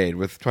cliched.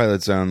 With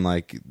Twilight Zone,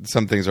 like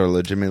some things are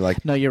legitimately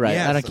like. No, you're right.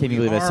 Yes, I can't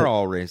believe we I said are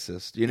all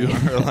racist. You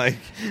know, or like.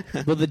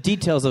 Well, the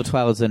details of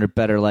Twilight Zone are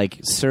better. Like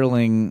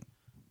Serling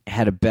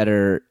had a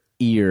better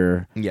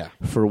ear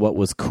for what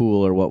was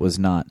cool or what was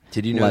not.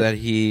 Did you know that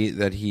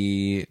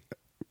he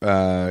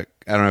I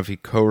don't know if he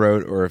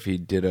co-wrote or if he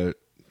did a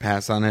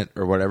pass on it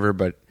or whatever,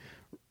 but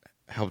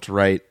helped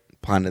write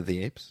Planet of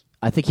the Apes?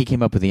 I think he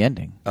came up with the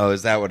ending. Oh,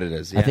 is that what it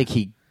is? Yeah. I think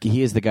he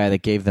is the guy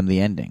that gave them the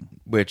ending,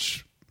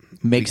 which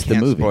makes the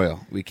movie.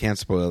 We can't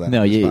spoil that.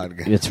 No,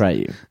 that's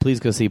right. Please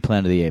go see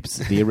Planet of the Apes,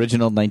 the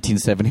original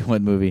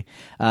 1971 movie.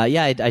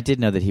 I did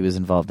know that he was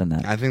involved in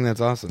that. I think that's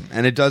awesome,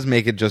 and it does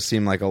make it just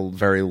seem like a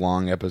very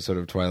long episode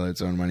of Twilight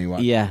Zone when you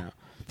watch. Yeah, it, you know?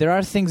 There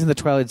are things in the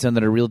Twilight Zone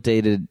that are real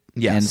dated,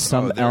 and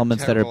some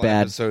elements that are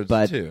bad.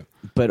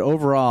 But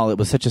overall, it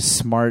was such a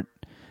smart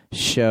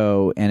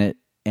show, and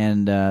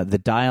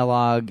the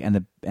dialogue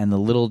and the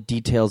little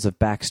details of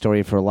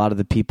backstory for a lot of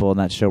the people in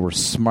that show were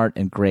smart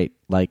and great.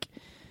 Like.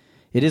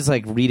 It is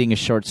like reading a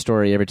short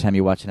story every time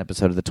you watch an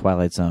episode of The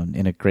Twilight Zone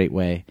in a great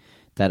way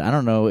that I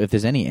don't know if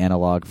there's any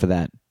analog for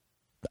that.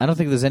 I don't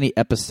think there's any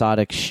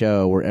episodic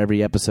show where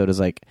every episode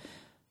is like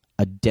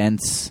a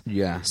dense,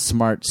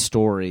 smart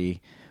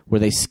story where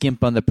they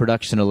skimp on the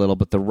production a little,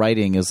 but the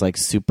writing is like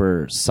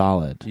super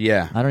solid.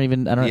 Yeah. I can't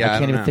even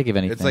think of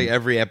anything. It's like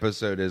every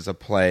episode is a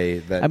play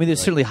that... I mean, there's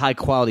certainly high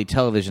quality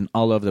television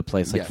all over the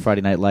place, like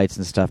Friday Night Lights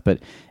and stuff, but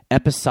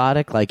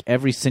episodic, like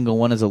every single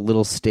one is a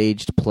little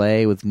staged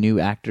play with new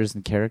actors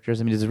and characters.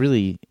 I mean, it's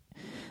really...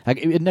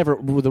 it never.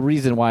 The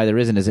reason why there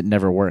isn't is it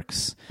never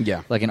works.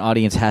 Yeah. Like an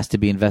audience has to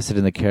be invested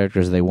in the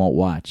characters or they won't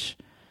watch.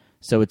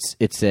 So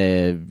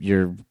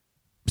you're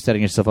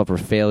setting yourself up for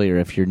failure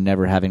if you're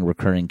never having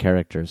recurring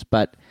characters.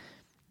 But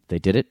they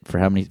did it for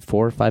how many?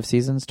 4 or 5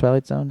 seasons,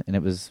 Twilight Zone, and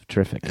it was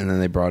terrific. And then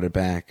they brought it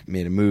back,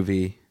 made a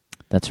movie.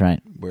 That's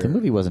right. The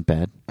movie wasn't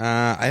bad.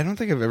 I don't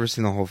think I've ever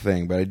seen the whole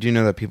thing, but I do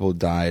know that people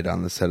died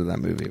on the set of that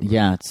movie.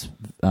 Yeah, it's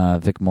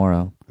Vic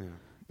Morrow. Yeah.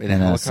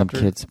 And some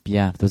kids.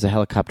 Yeah, there was a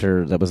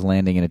helicopter that was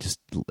landing, and it just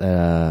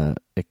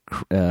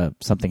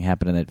something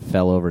happened, and it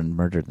fell over and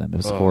murdered them. It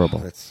was horrible.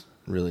 That's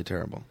really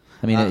terrible.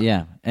 I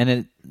mean,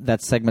 and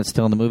that segment's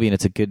still in the movie, and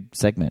it's a good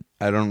segment.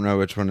 I don't know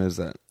which one is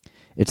that.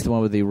 It's the one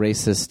where the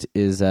racist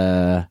is.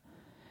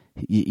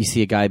 You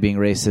see a guy being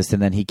racist,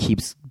 and then he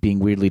keeps being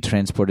weirdly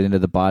transported into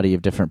the body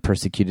of different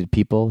persecuted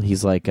people.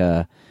 He's like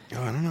I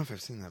don't know if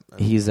I've seen that.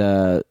 He's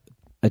a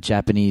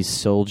Japanese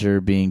soldier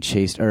being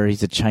chased, or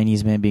he's a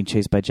Chinese man being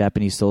chased by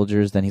Japanese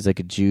soldiers. Then he's like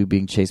a Jew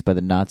being chased by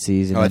the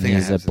Nazis, and then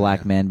he's a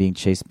black man being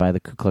chased by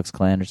the Ku Klux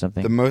Klan or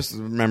something. The most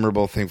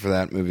memorable thing for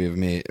that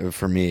movie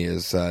for me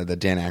is that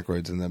Dan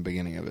Aykroyd's in the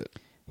beginning of it.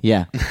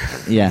 Yeah,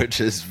 yeah, which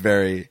is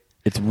very.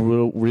 It's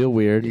real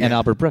weird, and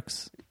Albert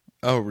Brooks.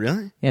 Oh,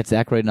 really? Yeah, it's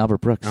Aykroyd and Albert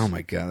Brooks. Oh,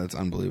 my God. That's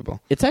unbelievable.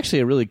 It's actually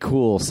a really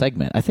cool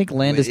segment. I think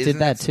Landis did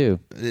that, too.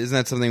 Isn't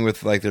that something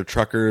with, like, their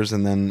truckers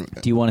and then...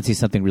 Do you want to see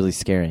something really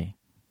scary?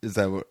 Is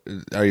that what...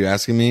 Are you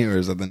asking me, or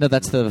is that the... No,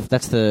 that's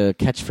the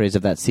catchphrase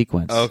of that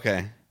sequence. Oh,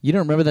 okay. You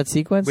don't remember that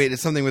sequence? Wait,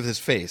 it's something with his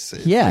face.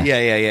 Yeah.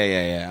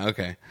 Yeah.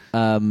 Okay.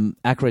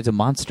 Aykroyd's a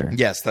monster.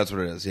 Yes, that's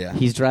what it is, yeah.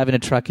 He's driving a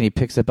truck, and he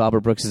picks up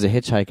Albert Brooks as a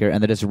hitchhiker,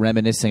 and they're just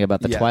reminiscing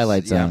about the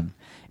Twilight Zone.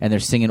 And they're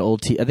singing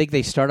I think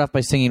they start off by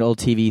singing old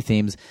TV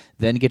themes,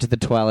 then get to the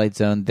Twilight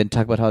Zone, then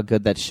talk about how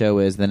good that show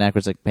is. Then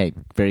Aykroyd's like, hey,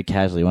 very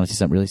casually, you want to see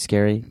something really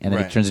scary? And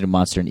then he turns into a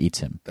monster and eats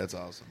him. That's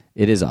awesome.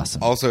 It is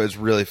awesome. Also, it's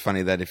really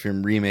funny that if you're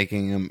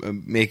making a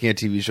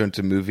TV show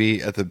into a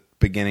movie, at the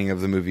beginning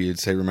of the movie, you'd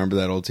say, remember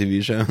that old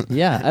TV show?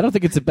 Yeah, I don't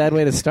think it's a bad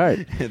way to start.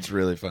 It's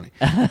really funny.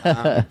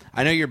 I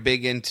know you're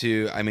big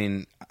into, I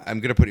mean, I'm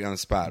going to put you on the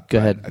spot. Go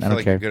ahead. I feel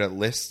like care. You're good at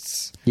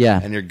lists.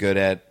 Yeah. And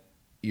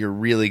you're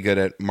really good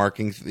at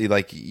marking,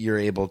 like you're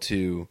able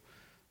to,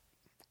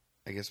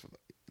 I guess,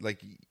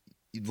 like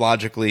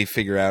logically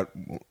figure out.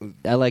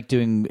 I like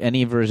doing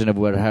any version of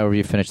however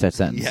you finish that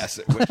sentence. Yes,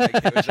 which I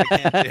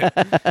can't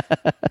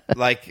do.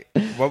 Like,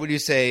 what would you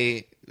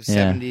say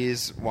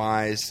 70s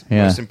wise,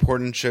 Yeah. most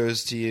important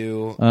shows to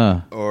you,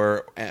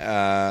 or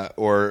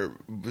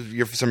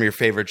some of your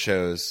favorite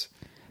shows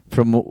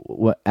From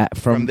what?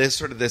 from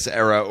this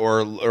era,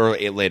 or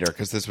later,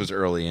 because this was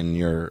early in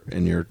your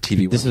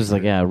TV. This was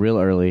real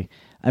early.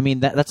 I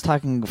mean, that's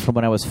talking from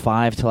when I was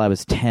 5 till I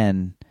was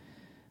 10.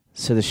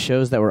 So the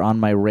shows that were on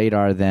my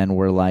radar then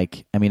were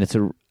like,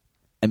 the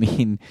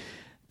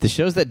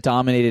shows that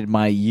dominated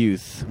my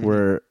youth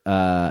were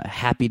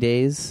Happy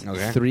Days,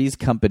 Three's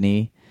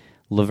Company,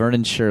 Laverne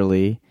and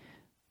Shirley,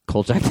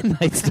 Kolchak the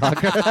Night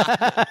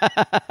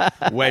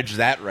Stalker. Wedge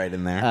that right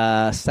in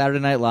there. Saturday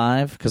Night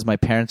Live, because my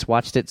parents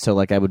watched it, so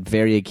like I would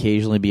very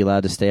occasionally be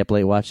allowed to stay up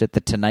late watch it.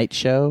 The Tonight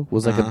Show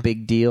was like a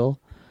big deal.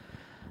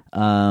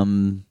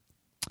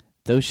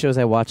 Those shows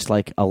I watched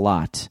like a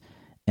lot.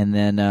 And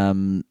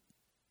then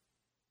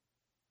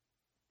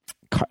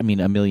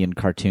a million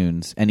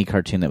cartoons, any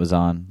cartoon that was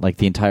on, like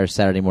the entire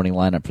Saturday morning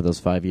lineup for those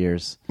 5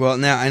 years. Well,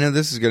 now I know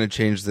this is going to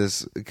change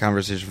this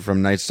conversation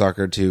from Night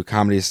Stalker to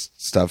comedy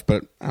stuff,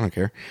 but I don't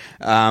care.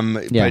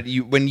 But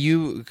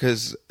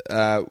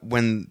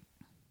when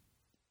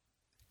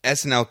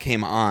SNL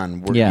came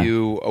on, were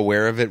you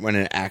aware of it when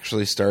it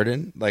actually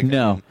started? Like,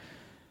 no.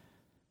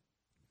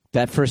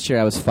 That first year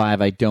I was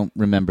 5, I don't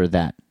remember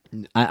that.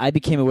 I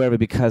became aware of it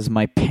because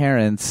my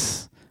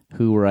parents,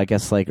 who were, I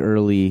guess, like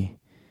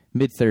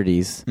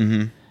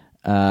mid-30s,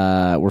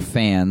 were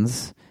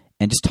fans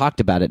and just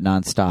talked about it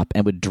nonstop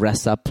and would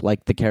dress up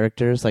like the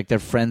characters. Like their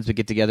friends would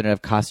get together and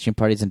have costume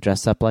parties and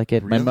dress up like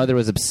it. Really? My mother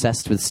was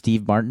obsessed with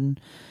Steve Martin,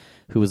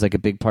 who was like a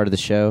big part of the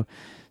show.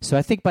 So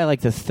I think by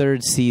like the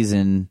third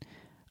season,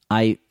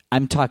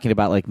 I'm talking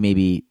about like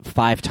maybe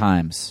 5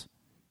 times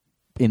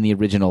in the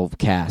original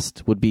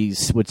cast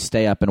would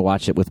stay up and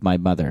watch it with my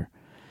mother.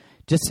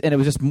 And it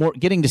was just more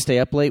getting to stay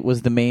up late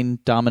was the main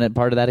dominant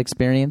part of that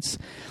experience.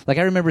 Like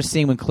I remember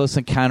seeing when Close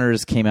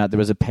Encounters came out, there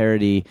was a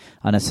parody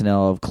on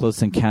SNL of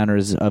Close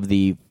Encounters of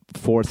the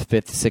 4th,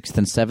 5th, 6th,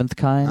 and 7th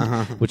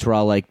kind, which were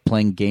all like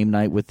playing game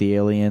night with the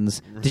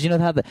aliens. Did you know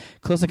how the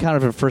Close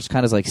Encounters of the first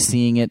kind is like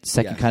seeing it,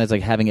 second kind is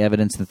like having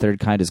evidence, the third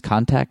kind is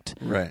contact.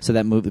 Right. So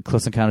that movie,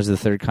 Close Encounters of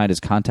the third kind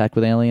is contact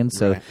with aliens.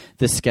 So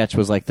this sketch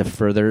was like the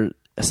further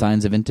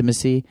signs of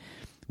intimacy,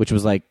 which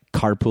was like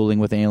carpooling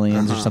with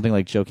aliens or something,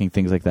 like joking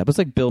things like that. But it's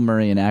like Bill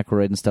Murray and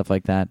Aykroyd and stuff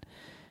like that.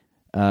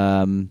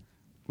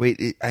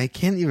 Wait, I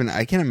can't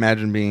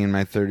imagine being in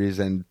my 30s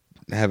and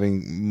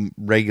having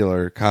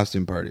regular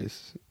costume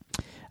parties.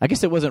 I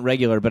guess it wasn't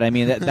regular, but I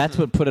mean that's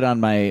what put it on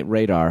my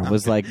radar.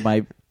 Was like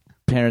my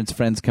parents'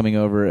 friends coming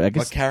over. I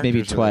guess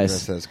maybe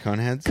twice.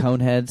 Coneheads.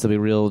 Coneheads. They'll be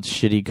real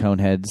shitty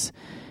coneheads.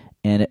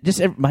 And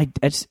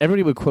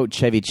everybody would quote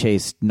Chevy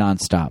Chase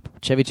nonstop.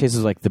 Chevy Chase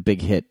is like the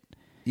big hit.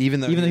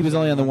 Even though he was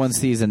only on the one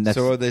season.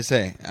 So what would they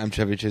say? I'm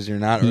Chevy Chase, you're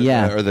not?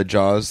 Or the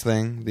Jaws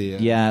thing?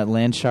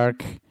 Land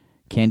Shark,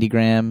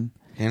 Candygram.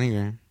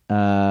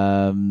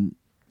 I'm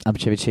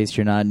Chevy Chase,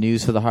 you're not.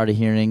 News for the hard of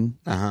hearing.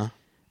 A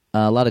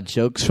lot of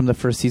jokes from the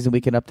first season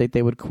Weekend Update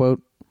they would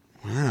quote.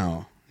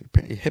 Wow.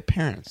 You hit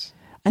parents.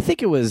 I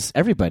think it was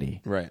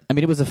everybody. Right. I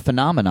mean, it was a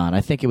phenomenon. I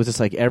think it was just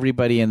like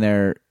everybody in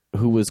there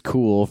who was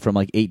cool from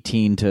like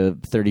 18 to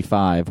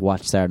 35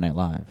 watched Saturday Night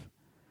Live.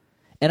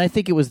 And I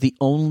think it was the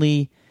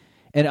only...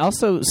 And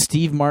also,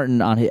 Steve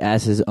Martin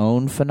as his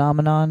own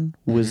phenomenon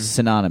was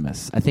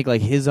synonymous. I think like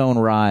his own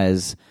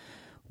rise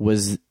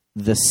was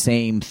the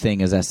same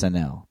thing as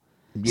SNL.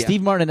 Yeah.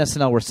 Steve Martin and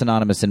SNL were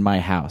synonymous in my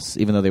house,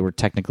 even though they were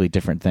technically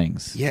different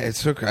things. Yeah,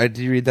 it's so. Did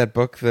you read that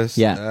book?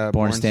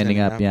 Born Standing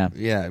Up. Yeah.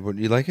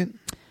 You like it?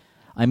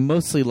 I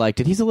mostly liked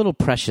it. He's a little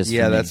precious.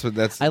 Yeah, for me.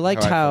 that's. I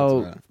liked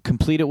how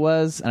complete it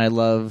was, and I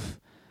love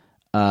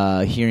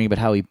hearing about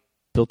how he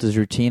built his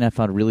routine. I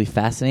found really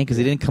fascinating because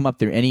he didn't come up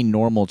through any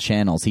normal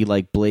channels. He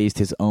like blazed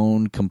his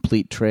own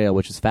complete trail,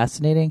 which is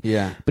fascinating.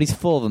 Yeah, but he's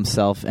full of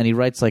himself, and he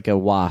writes like a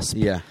wasp.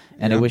 Yeah,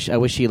 and I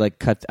wish he like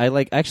cut. I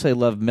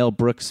love Mel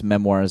Brooks'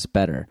 memoirs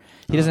better.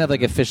 He doesn't have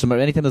like official.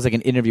 Anytime there's like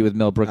an interview with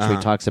Mel Brooks where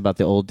he talks about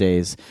the old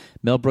days,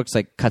 Mel Brooks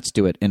like cuts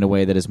to it in a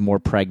way that is more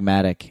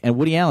pragmatic. And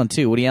Woody Allen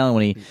too. Woody Allen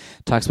when he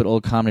talks about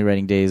old comedy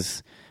writing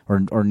days.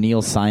 Or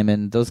Neil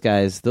Simon, those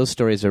guys, those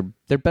stories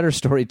they're better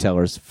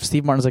storytellers.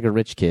 Steve Martin's like a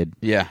rich kid.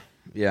 Yeah.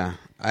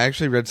 I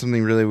actually read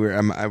something really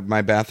weird.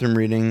 My bathroom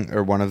reading,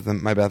 or one of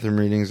my bathroom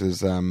readings,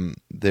 is the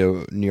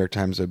New York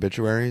Times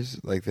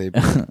obituaries. Like they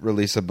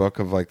release a book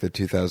of like the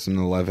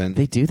 2011.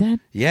 They do that?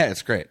 Yeah,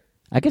 it's great.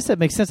 I guess that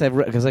makes sense.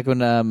 Because like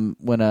when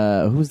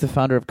who's the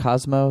founder of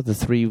Cosmo, the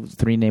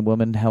three name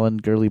woman, Helen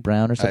Gurley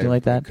Brown or something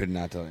like that. I could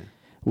not tell you.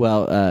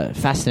 Well,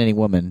 fascinating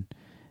woman.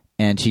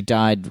 And she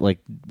died like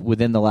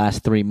within the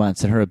last 3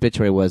 months, and her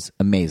obituary was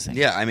amazing.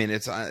 Yeah, I mean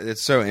it's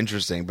so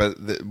interesting. But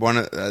one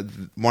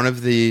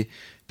of the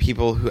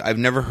people who I've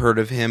never heard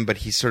of him, but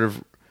he sort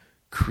of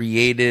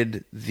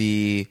created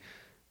the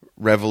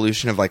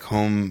revolution of like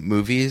home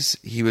movies.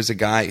 He was a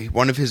guy.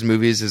 One of his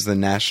movies is the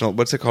national.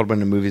 What's it called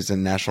when a movie's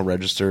in the National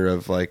Register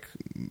of like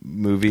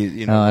movies?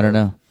 You know, I don't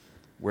know.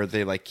 Where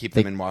they like keep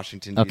them in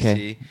Washington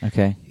D.C.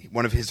 Okay.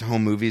 One of his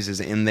home movies is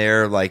in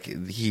there. Like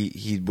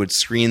he would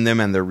screen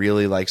them, and they're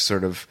really like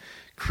sort of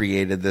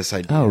created this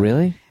idea. Oh,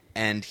 really?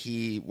 And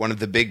one of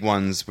the big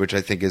ones, which I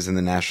think is in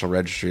the National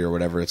Registry or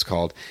whatever it's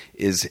called,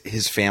 is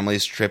his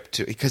family's trip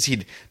to, because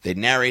they'd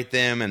narrate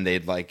them and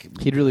they'd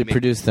he'd really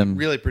produce them.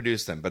 Really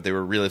produce them, but they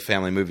were really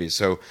family movies.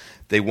 So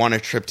they won a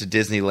trip to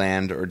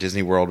Disneyland or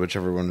Disney World,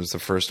 whichever one was the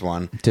first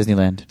one.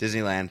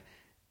 Disneyland.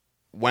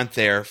 Went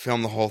there,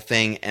 filmed the whole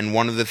thing, and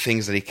one of the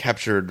things that he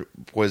captured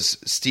was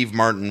Steve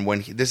Martin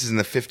this is in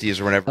the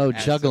 50s or whatever. Oh,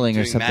 juggling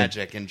or something.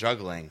 Magic and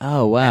juggling.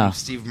 Oh, wow. And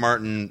Steve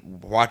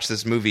Martin watched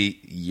this movie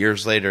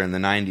years later in the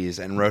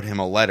 90s and wrote him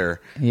a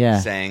letter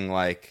saying,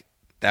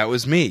 that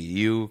was me.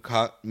 You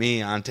caught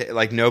me on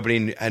tape.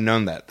 Nobody had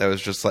known that. That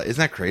was just isn't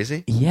that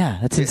crazy? Yeah,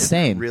 that's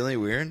insane. Really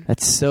weird?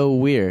 That's so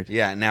weird.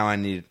 Yeah, now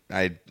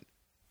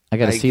I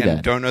got to see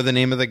that. Don't know the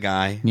name of the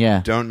guy. Yeah.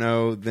 Don't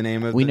know the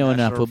name of we the know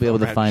National enough. We'll be able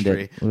to Film find it.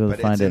 Registry, We'll be able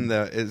to find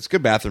it. It's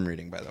good bathroom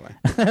reading, by the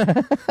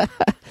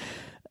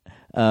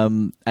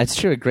way. That's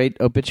true. A great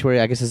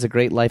obituary, I guess, is a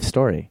great life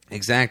story.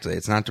 Exactly.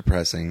 It's not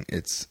depressing.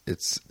 It's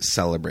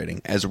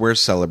celebrating. As we're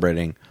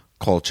celebrating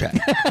Kolchak.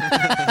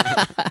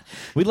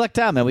 We lucked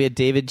out, man. We had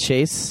David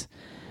Chase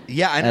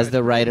as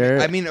the writer.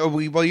 I mean,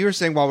 you were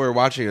saying while we were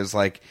watching, it was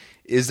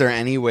is there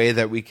any way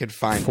that we could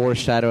find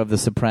foreshadow of The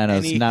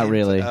Sopranos? Not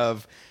really.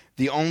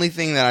 The only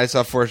thing that I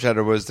saw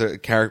foreshadowed was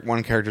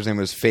one character's name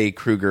was Faye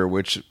Krueger,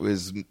 which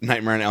was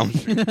Nightmare on Elm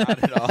Street.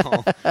 Not at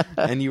all.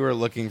 And you were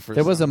looking for.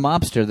 There was a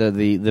mobster,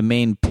 the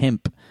main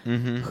pimp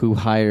who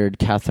hired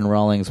Catherine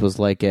Rawlings was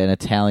like an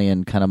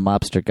Italian kind of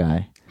mobster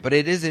guy. But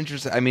it is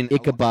interesting. I mean,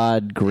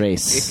 Ichabod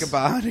Grace.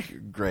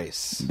 Ichabod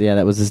Grace. Yeah,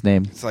 that was his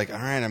name. It's all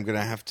right, I'm going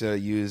to have to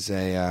use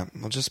I'll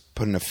just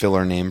put in a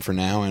filler name for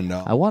now. And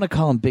I want to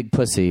call him Big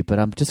Pussy, but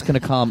I'm just going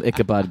to call him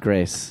Ichabod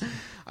Grace.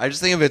 I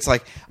just think of it's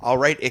I'll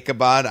write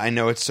Ichabod. I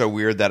know it's so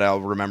weird that I'll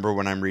remember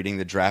when I'm reading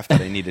the draft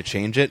that I need to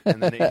change it,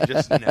 and then it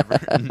just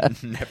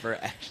never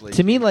actually.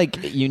 To me,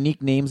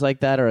 unique names like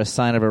that are a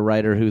sign of a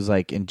writer who's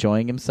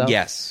enjoying himself.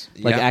 Yes,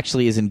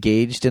 actually is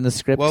engaged in the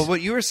script. Well,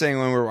 what you were saying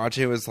when we were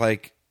watching it was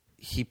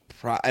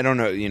I don't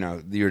know,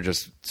 you were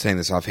just saying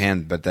this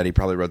offhand, but that he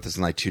probably wrote this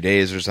in 2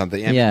 days or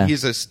something. And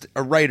he's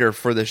a writer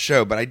for the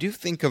show, but I do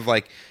think of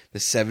the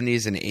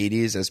 70s and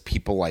 80s as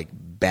people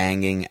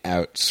banging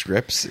out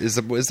scripts. Is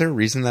there a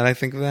reason that I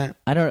think of that?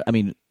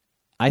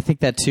 I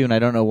think that too, and I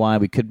don't know why.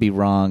 We could be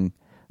wrong,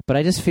 but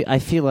I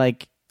feel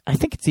I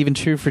think it's even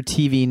true for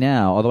TV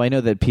now. Although I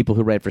know that people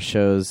who write for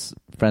shows,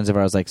 friends of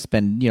ours,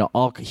 spend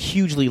all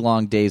hugely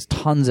long days,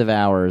 tons of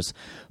hours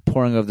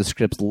poring over the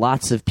scripts,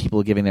 lots of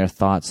people giving their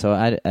thoughts. So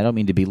I don't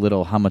mean to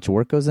belittle how much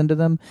work goes into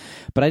them,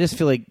 but I just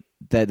feel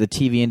that the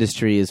TV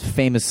industry is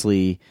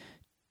famously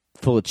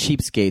full of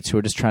cheapskates who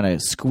are just trying to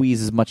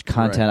squeeze as much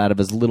content out of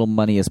as little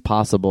money as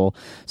possible.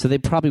 So they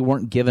probably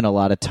weren't given a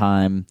lot of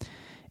time.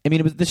 I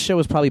mean, this show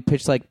was probably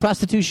pitched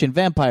prostitution,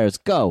 vampires,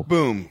 go.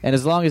 Boom. And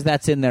as long as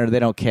that's in there, they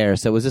don't care.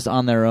 So it was just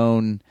on their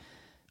own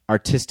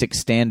artistic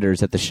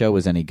standards that the show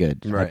was any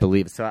good, I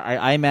believe. So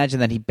I imagine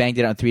that he banged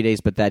it out in 3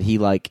 days, but that he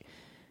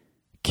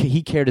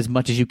cared as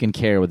much as you can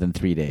care within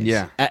 3 days.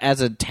 Yeah.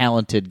 As a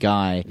talented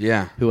guy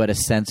who had a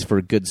sense for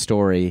a good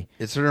story.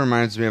 It sort of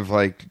reminds me of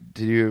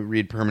did you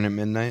read Permanent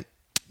Midnight?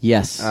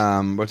 Yes.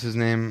 What's his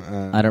name?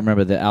 I don't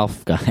remember the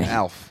Alf guy.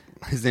 Alf.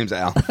 His name's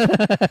Alf.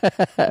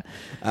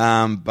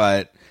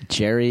 But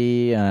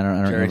Jerry, I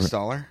don't Jerry remember.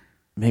 Stoller?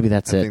 Maybe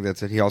that's it. I think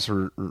that's it. He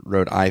also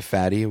wrote I,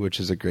 Fatty, which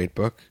is a great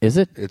book. Is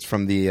it? It's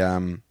from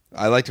the...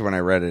 I liked it when I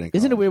read it.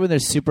 Isn't it weird when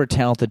there's super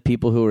talented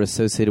people who are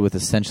associated with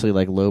essentially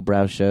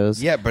lowbrow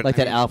shows? Yeah, but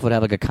that Alf would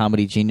have a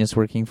comedy genius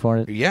working for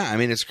it. Yeah,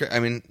 it's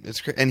and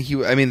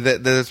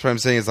that's what I'm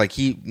saying is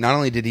he not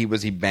only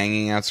was he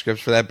banging out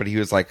scripts for that, but he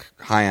was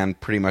high on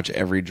pretty much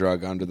every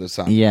drug under the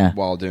sun.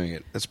 While doing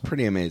it. That's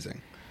pretty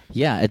amazing.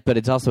 Yeah, but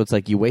it's also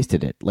you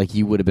wasted it.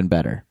 You would have been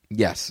better.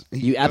 Yes,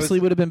 you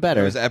absolutely would have been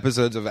better. Those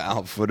episodes of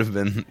Alf would have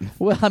been.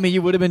 Well,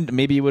 you would have been.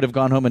 Maybe you would have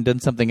gone home and done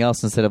something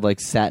else instead of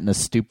sat in a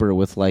stupor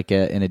with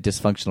in a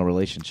dysfunctional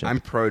relationship. I'm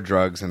pro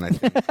drugs, and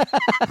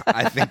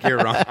I think you're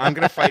wrong. I'm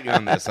going to fight you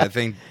on this. I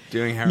think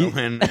doing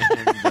heroin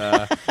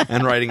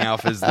and writing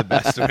Alf is the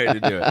best way to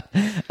do it.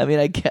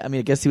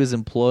 I guess he was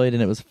employed,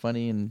 and it was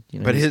funny, and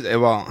But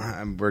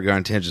we're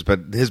going tangents.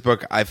 But his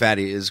book I,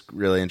 Fatty is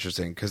really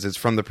interesting because it's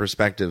from the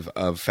perspective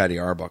of Fatty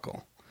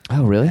Arbuckle.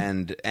 Oh, really?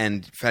 And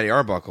Fatty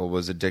Arbuckle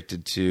was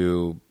addicted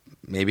to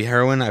maybe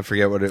heroin. I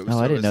forget what it was. Oh,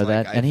 I didn't know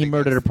that. And he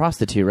murdered a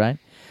prostitute, right?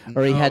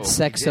 Or he had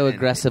sex so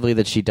aggressively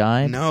that she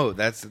died? No,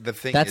 that's the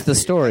thing. That's the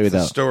story, though.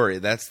 That's the story.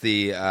 That's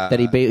the... that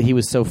he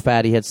was so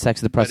fat he had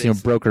sex with the prostitute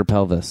and broke her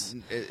pelvis.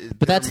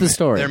 But that's the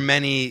story. There are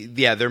many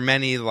that's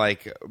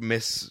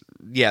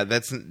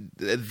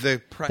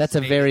the press. That's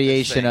a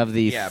variation of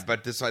the... Yeah,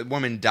 but this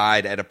woman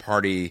died at a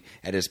party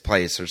at his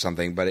place or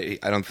something, but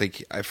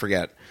I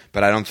forget,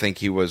 but I don't think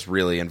he was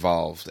really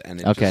involved,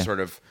 and it just sort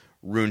of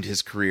ruined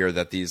his career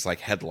that these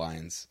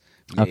headlines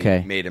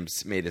made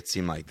it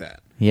seem like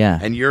that. Yeah.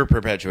 And you're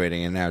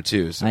perpetuating it now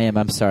too. So. I am.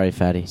 I'm sorry,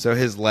 Fatty. So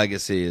his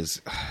legacy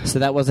is... So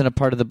that wasn't a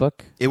part of the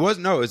book? It was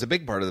a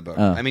big part of the book.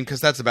 Oh. Because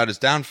that's about his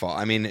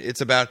downfall. It's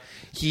about...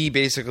 He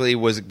basically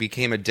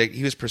became addicted.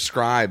 He was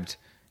prescribed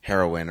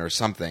heroin or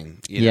something,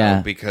 you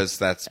know, because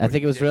that's... I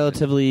think it was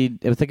relatively...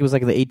 I think it was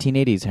like in the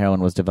 1880s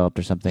heroin was developed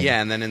or something.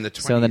 Yeah, and then in the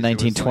 20s... So in the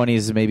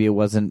 1920s, maybe it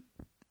wasn't...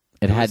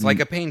 It was like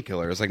a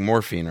painkiller. It was like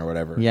morphine or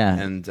whatever. Yeah,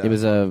 and it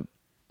was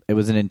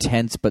an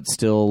intense but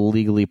still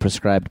legally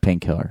prescribed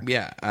painkiller.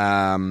 Yeah,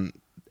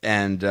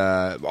 and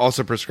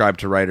also prescribed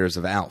to writers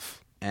of Alf.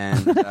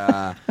 And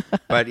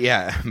but he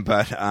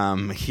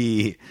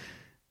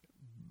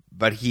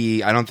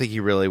I don't think he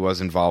really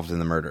was involved in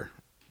the murder.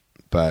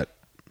 But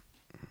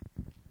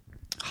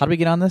how do we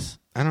get on this?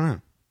 I don't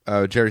know.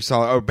 Oh, Jerry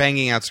Saul. Oh,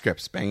 banging out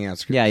scripts.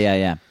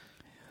 Yeah.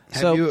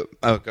 Go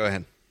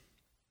ahead.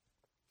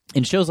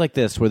 In shows like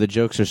this, where the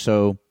jokes are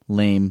so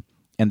lame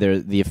and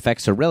the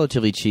effects are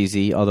relatively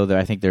cheesy, although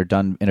I think they're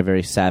done in a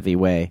very savvy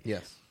way.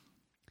 Yes.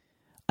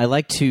 I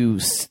like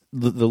the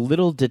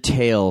little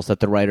details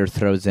that the writer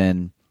throws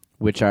in,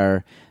 which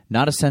are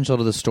not essential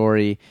to the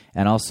story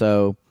and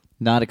also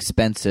not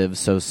expensive,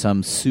 so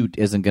some suit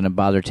isn't going to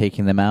bother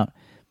taking them out.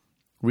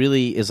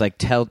 Really is like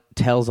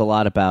tells a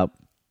lot about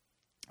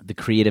the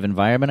creative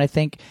environment, I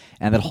think,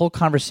 and that whole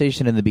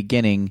conversation in the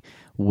beginning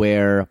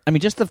where, I mean,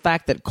 just the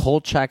fact that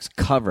Kolchak's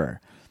cover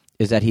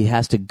is that he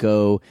has to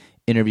go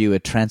interview a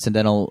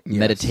transcendental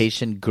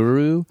meditation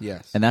guru,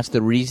 and that's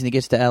the reason he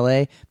gets to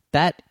L.A.,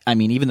 that, I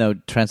mean, even though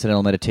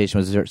transcendental meditation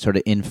was sort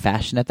of in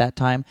fashion at that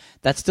time,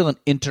 that's still an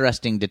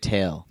interesting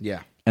detail. Yeah.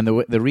 And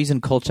the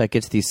reason Kolchak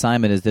gets the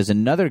assignment is there's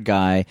another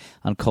guy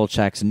on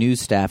Kolchak's news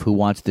staff who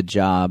wants the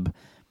job,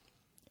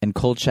 and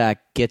Kolchak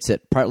gets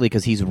it partly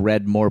because he's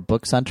read more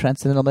books on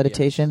transcendental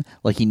meditation. Yeah.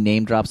 Like he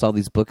name drops all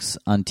these books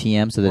on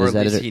TM, so that his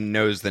editor, he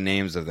knows the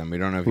names of them. We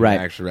don't know if he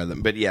actually read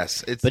them, but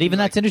yes. But even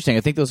that's interesting.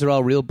 I think those are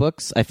all real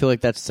books. I feel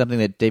like that's something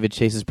that David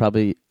Chase is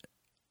probably.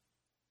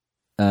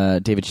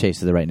 David Chase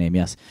is the right name.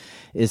 Yes,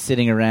 is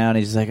sitting around.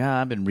 He's just like,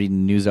 I've been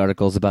reading news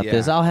articles about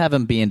this. I'll have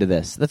him be into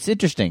this. That's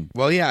interesting.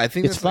 Well, yeah, I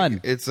think it's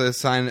fun. It's a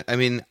sign. I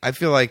mean, I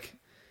feel like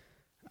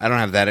I don't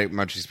have that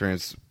much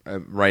experience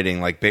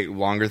writing like big,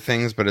 longer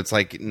things, but it's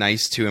like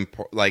nice to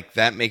like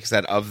that makes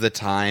that of the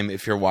time.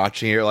 If you're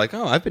watching, you're like,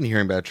 oh, I've been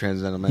hearing about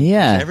transcendental meditation.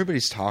 Yeah,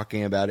 everybody's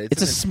talking about it.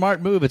 It's a smart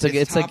move.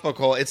 It's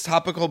topical. It's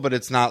topical, but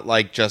it's not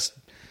like just.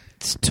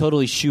 It's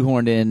totally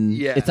shoehorned in.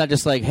 Yeah. It's not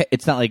just like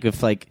it's not like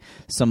if like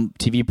some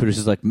TV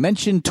producer's like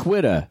mention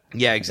Twitter.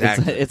 Yeah,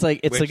 exactly. It's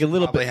like a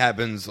little probably bit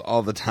happens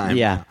all the time.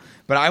 Yeah,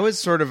 but I'm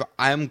sort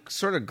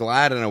of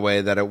glad in a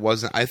way that it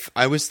wasn't.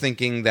 I was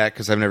thinking that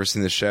because I've never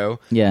seen the show.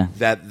 Yeah,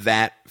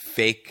 that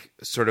fake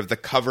sort of the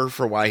cover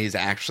for why he's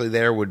actually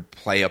there would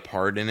play a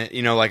part in it.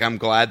 You know, like I'm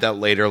glad that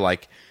later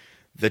like.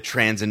 The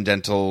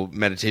transcendental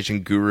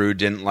meditation guru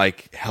didn't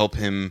like help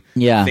him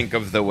think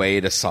of the way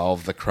to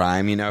solve the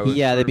crime, you know?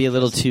 Yeah, they'd be a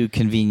little too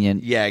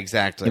convenient. Yeah,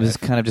 exactly. It was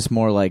kind of just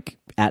more like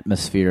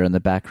atmosphere in the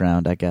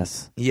background, I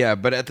guess. Yeah,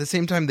 but at the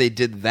same time they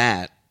did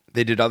that.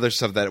 They did other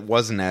stuff that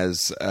wasn't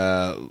as,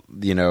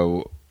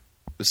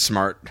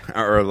 smart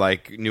or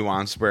like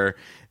nuanced where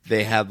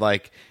they had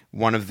like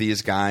one of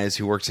these guys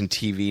who works in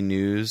TV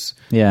news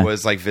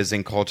was like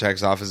visiting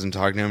Kolchak's office and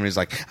talking to him, and he's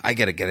like, I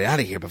gotta get out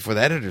of here before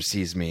the editor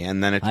sees me.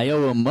 And then I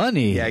owe him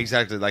money. Yeah,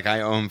 exactly. Like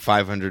I owe him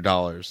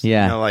 $500.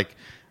 Yeah. You know, like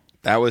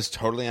that was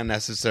totally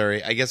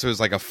unnecessary. I guess it was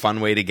like a fun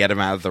way to get him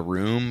out of the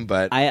room,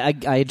 but I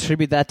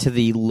attribute that to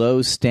the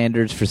low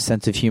standards for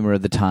sense of humor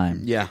of the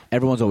time. Yeah.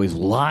 Everyone's always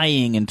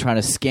lying and trying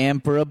to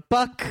scam for a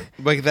buck.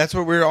 Like that's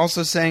what we were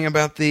also saying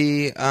about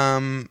the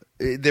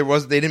they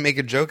didn't make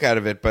a joke out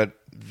of it, but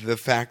the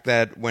fact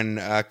that when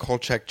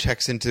Kolchak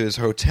checks into his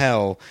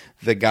hotel,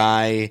 the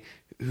guy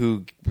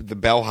the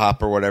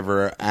bellhop or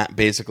whatever,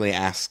 basically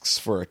asks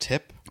for a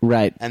tip.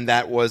 Right. And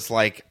that was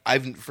like a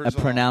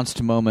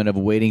pronounced moment of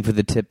waiting for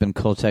the tip and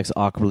Kolchak's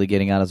awkwardly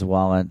getting out his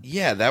wallet.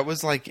 Yeah, that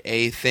was like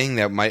a thing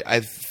that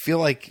I feel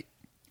like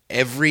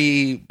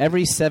every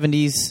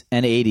 70s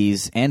and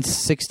 80s and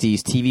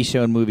 60s TV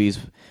show and movies,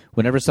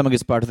 whenever someone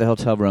gets brought to the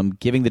hotel room,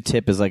 giving the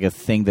tip is like a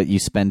thing that you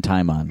spend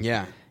time on.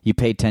 Yeah. You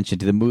pay attention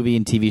to. The movie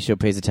and TV show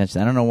pays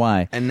attention. I don't know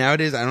why. And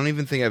nowadays, I don't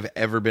even think I've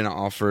ever been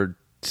offered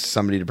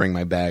somebody to bring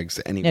my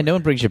bags anywhere. Yeah, no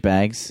one brings your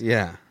bags.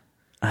 Yeah.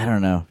 I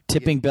don't know.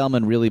 Tipping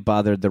bellmen really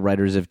bothered the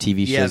writers of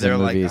TV shows and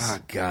movies. Yeah, they're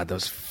like, oh, God,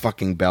 those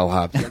fucking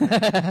bellhops.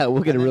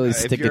 We're going to really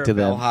stick it to them. If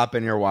you're a bellhop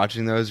and you're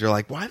watching those, you're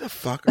like, why the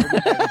fuck are we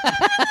getting...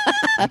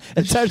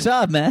 It's our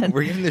job, man.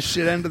 We're getting the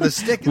shit end of the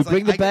stick. We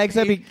bring the bags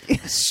up.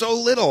 So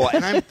little,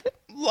 and I'm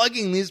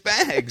lugging these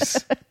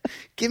bags.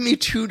 Give me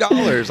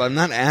 $2. I'm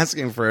not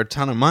asking for a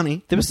ton of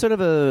money. There was sort of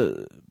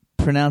a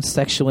pronounced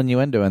sexual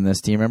innuendo in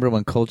this. Do you remember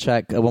when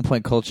Kolchak, at one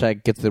point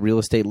Kolchak gets the real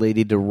estate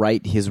lady to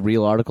write his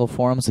real article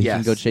for him so he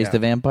can go chase the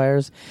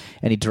vampires,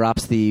 and he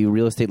drops the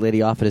real estate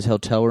lady off at his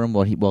hotel room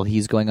while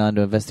he's going on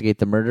to investigate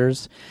the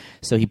murders.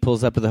 So he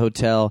pulls up at the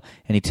hotel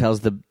and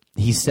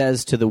he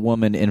says to the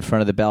woman in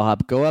front of the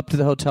bellhop, go up to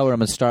the hotel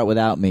room and start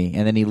without me.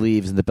 And then he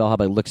leaves, and the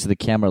bellhop looks to the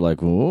camera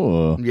like,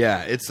 whoa.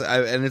 Yeah, it's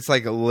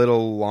like a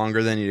little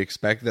longer than you'd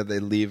expect that they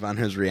leave on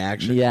his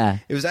reaction. Yeah.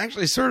 It was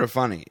actually sort of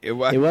funny. It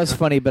was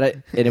funny, but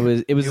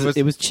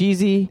it was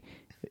cheesy,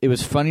 It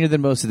was funnier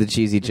than most of the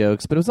cheesy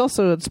jokes, but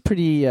it's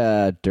pretty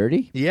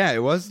dirty. Yeah,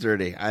 it was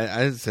dirty.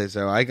 I'd say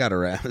so. I got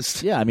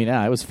aroused. Yeah, I mean,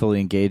 I was fully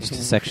engaged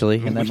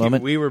sexually in that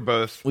moment. We were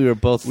both.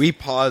 We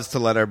paused to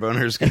let our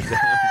boners go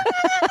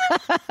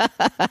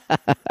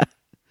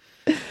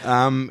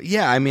down.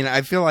 Yeah, I mean,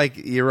 I feel like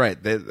you're right.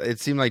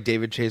 It seemed like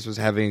David Chase was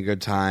having a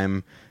good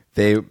time.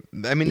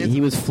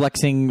 He was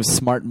flexing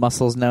smart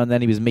muscles now and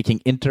then. He was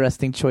making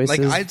interesting choices.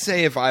 Like, I'd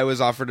say if I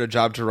was offered a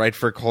job to write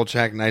for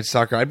Kolchak Night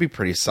Stalker, I'd be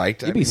pretty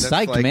psyched. You'd be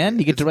psyched, man.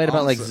 You get to write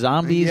about like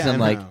zombies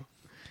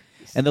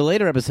and the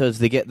later episodes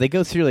they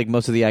go through like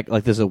most of the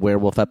like there's a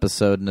werewolf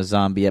episode and a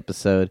zombie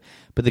episode,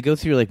 but they go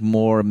through like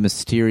more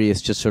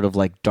mysterious, just sort of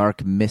like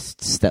dark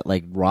mists that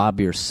like rob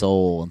your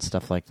soul and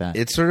stuff like that.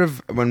 It's sort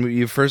of when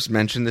you first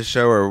mentioned the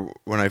show, or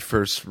when I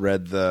first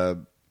read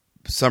the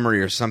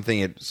summary or something,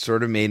 it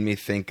sort of made me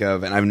think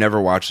of, and I've never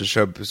watched the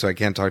show, so I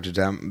can't talk to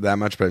that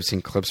much, but I've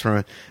seen clips from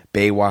it,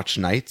 Baywatch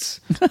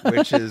Nights,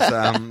 which is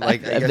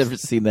like I've never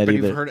seen that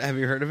either. Have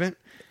you heard of it?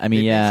 I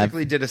mean, they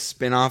basically did a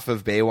spin-off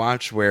of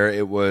Baywatch where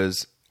it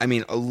was,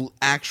 an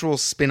actual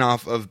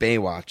spin-off of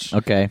Baywatch.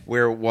 Okay.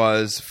 Where it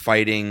was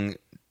fighting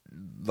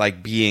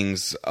like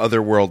beings,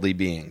 otherworldly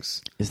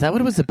beings. Is that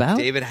what it was about?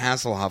 David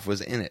Hasselhoff was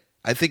in it.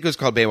 I think it was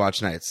called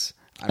Baywatch Nights.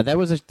 There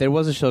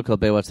was a show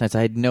called Baywatch Nights.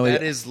 I had no idea.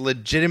 That is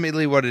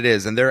legitimately what it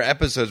is, and there are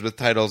episodes with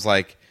titles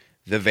like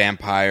The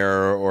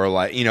Vampire or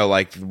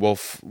like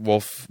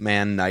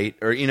Wolfman Night,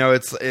 or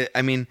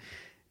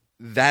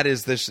that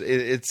is this.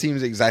 It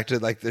seems exactly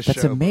like this show.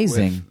 That's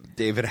amazing. With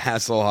David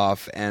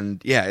Hasselhoff,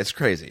 and yeah, it's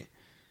crazy.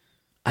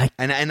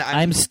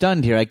 I'm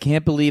stunned here. I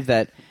can't believe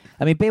that.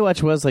 I mean,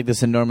 Baywatch was like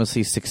this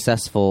enormously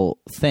successful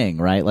thing,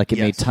 right? Like it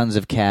made tons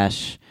of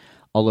cash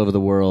all over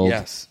the world.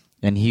 Yes.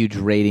 And huge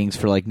ratings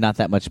for like not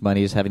that much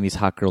money, just having these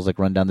hot girls like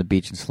run down the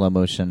beach in slow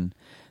motion.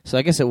 So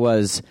I guess it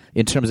was,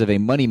 in terms of a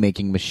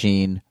money-making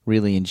machine,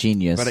 really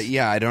ingenious. But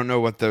I don't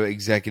know what the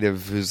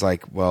executive who's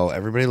like, well,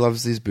 everybody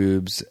loves these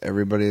boobs,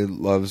 everybody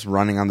loves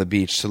running on the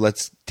beach, so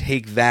let's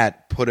take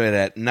that, put it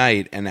at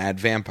night, and add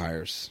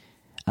vampires.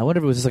 I wonder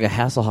if it was just like a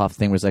Hasselhoff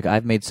thing where it's like,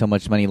 I've made so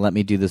much money, let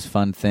me do this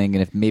fun thing,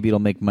 and if maybe it'll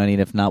make money,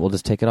 and if not, we'll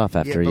just take it off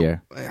after a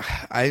year.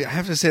 I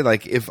have to say,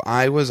 like, if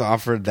I was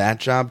offered that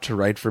job to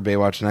write for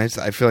Baywatch Nights,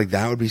 I feel like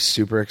that would be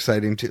super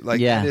exciting too.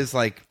 Like, that is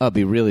like... Oh, it'd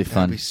be really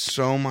fun. It'd be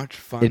so much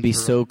fun. It'd be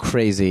so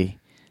crazy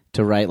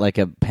to write like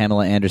a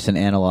Pamela Anderson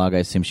analog. I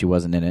assume she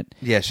wasn't in it.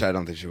 Yeah, I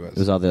don't think she was. It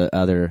was all the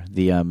other...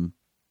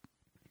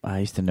 I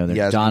used to know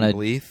that. Donna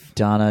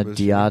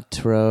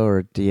Diatro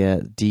or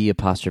D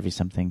apostrophe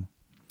something.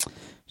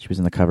 She was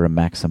in the cover of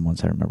Maxim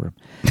once, I remember.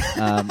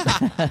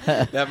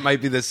 That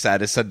might be the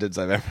saddest sentence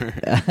I've ever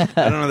heard.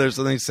 I don't know. There's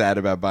something sad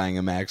about buying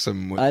a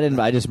Maxim.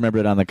 I just remember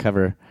it on the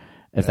cover,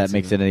 if that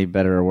makes it any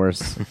better or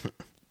worse.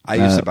 I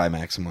used to buy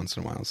Maxim once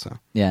in a while. So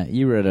yeah,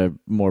 you were at a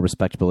more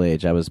respectable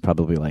age. I was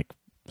probably like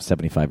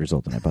 75 years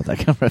old when I bought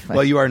that cover.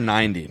 Well, you are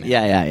 90 now.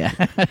 Yeah.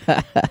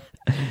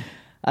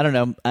 I don't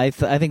know. I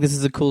think this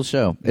is a cool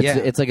show.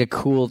 It's like a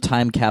cool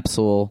time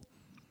capsule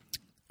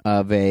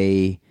of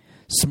a...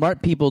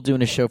 smart people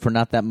doing a show for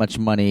not that much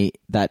money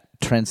that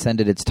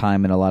transcended its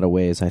time in a lot of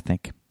ways, I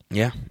think.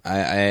 Yeah,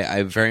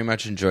 I very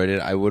much enjoyed it.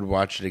 I would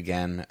watch it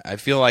again. I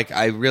feel like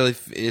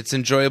it's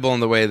enjoyable in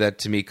the way that,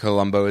 to me,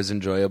 Columbo is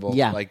enjoyable.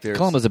 Yeah, like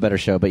Columbo's a better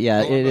show, but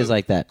yeah, it is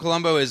like that.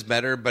 Columbo is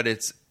better, but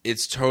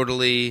it's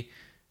totally,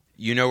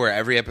 where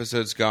every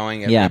episode's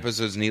going. Every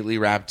episode's neatly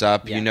wrapped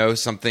up. Yeah.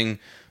 Something...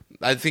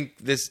 I think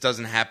this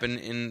doesn't happen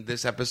in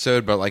this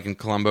episode, but like in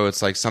Columbo,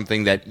 it's like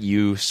something that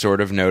you sort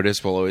of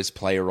notice will always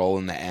play a role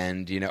in the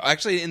end.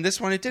 Actually, in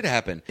this one, it did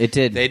happen. It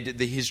did.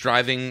 He's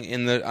driving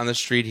on the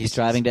street. He's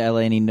driving to LA,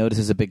 and he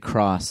notices a big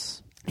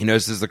cross. He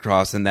notices the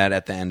cross, and that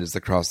at the end is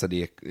the cross that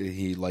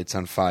he lights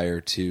on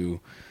fire to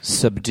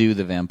subdue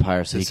the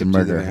vampire, so he can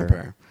murder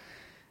her.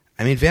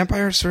 I mean,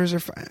 vampire stories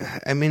are.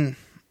 I mean,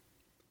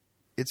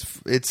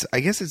 it's.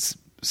 I guess it's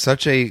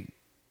such a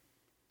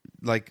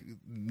like.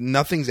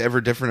 Nothing's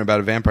ever different about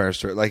a vampire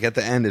story. Like at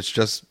the end, it's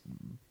just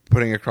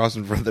putting a cross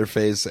in front of their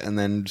face and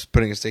then just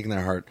putting a stake in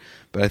their heart.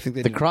 But I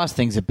think the cross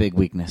thing's a big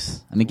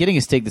weakness. I mean, getting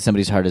a stake to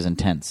somebody's heart is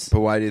intense. But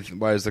why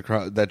is the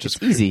cross that just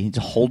it's easy? It's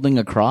holding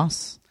a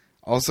cross.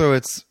 Also,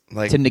 it's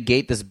like to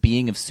negate this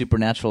being of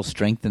supernatural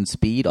strength and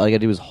speed. All you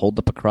gotta do is hold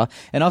up a cross.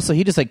 And also,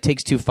 he just like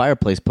takes two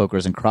fireplace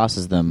pokers and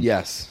crosses them.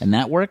 Yes, and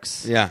that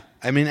works. Yeah,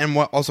 I mean, and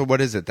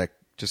what is it that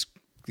just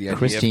the idea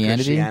Christianity? Of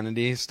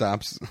Christianity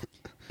stops?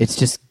 It's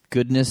just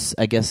goodness,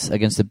 I guess,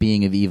 against the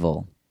being of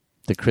evil.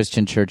 The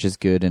Christian church is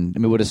good, and I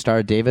mean, would a Star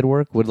of David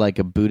work? Would like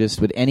a Buddhist?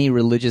 Would any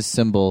religious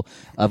symbol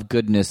of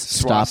goodness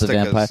stop a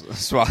vampire?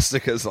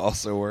 Swastikas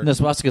also work. No,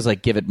 swastikas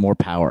like give it more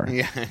power.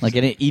 Yeah, like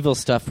any evil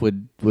stuff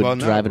would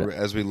drive it.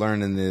 As we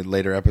learned in the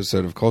later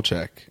episode of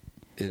Kolchak,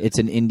 it's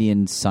an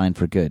Indian sign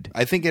for good.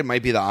 I think it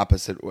might be the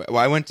opposite.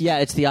 Well,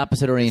 it's the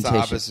opposite orientation.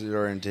 It's the opposite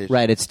orientation.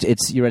 Right.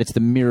 It's you're right. It's the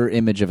mirror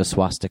image of a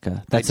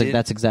swastika. That's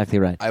exactly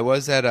right. I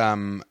was at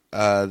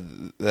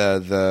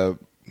the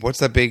what's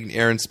that big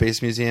Air and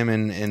Space Museum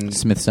in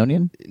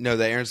Smithsonian? No,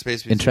 the Air and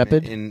Space Museum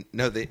Intrepid?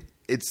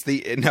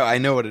 I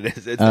know what it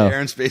is. It's the Air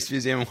and Space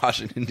Museum in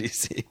Washington,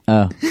 D.C.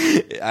 Oh.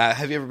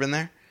 Have you ever been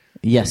there?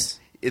 Yes.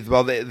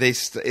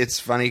 It's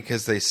funny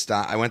because they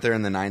stopped. I went there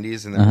in the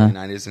 90s, in the early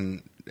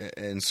 90s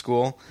in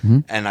school,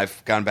 and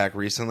I've gone back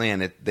recently,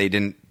 and they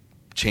didn't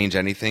change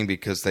anything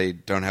because they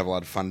don't have a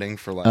lot of funding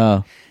for like.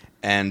 Oh.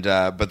 And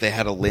but they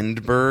had a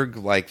Lindbergh,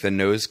 like the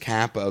nose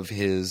cap of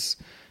his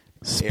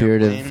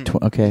Spirit airplane.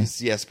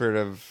 of Spirit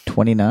of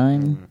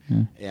 29.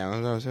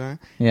 Yeah.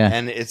 Yeah.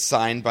 And it's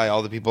signed by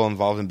all the people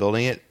involved in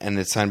building it, and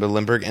it's signed by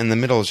Lindbergh. And in the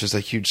middle is just a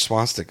huge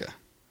swastika.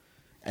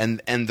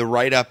 And the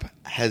write-up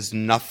has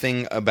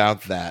nothing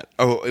about that.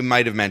 Oh, it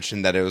might have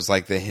mentioned that it was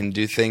like the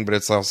Hindu thing, but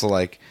it's also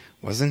like,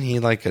 wasn't he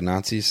like a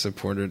Nazi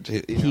supporter?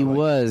 He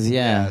was,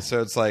 yeah.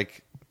 So it's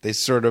like they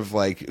sort of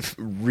like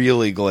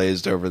really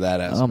glazed over that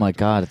aspect. Oh my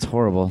God, it's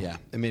horrible. Yeah,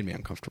 it made me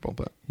uncomfortable,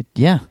 but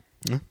yeah.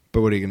 But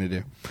what are you going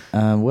to do?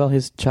 Well,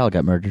 his child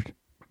got murdered.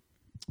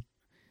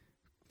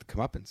 The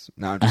comeuppance.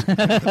 No, I'm just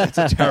it's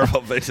a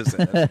terrible thing to say.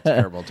 That's a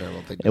terrible thing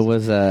to say. It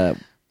was an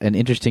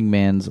interesting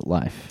man's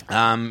life.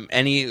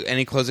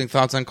 Any closing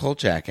thoughts on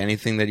Kolchak?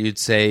 Anything that you'd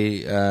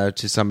say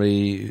to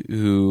somebody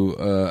who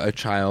a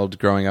child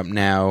growing up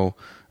now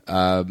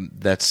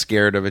that's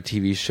scared of a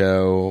TV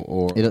show?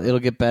 Or It'll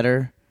get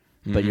better,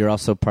 but you're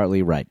also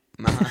partly right.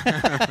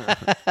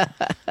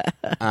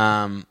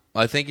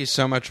 Well, thank you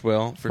so much,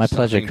 Will, for my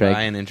pleasure, stopping Craig.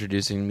 by and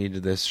introducing me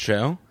to this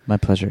show. My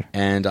pleasure.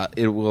 And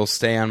it will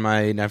stay on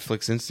my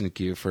Netflix instant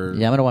queue for.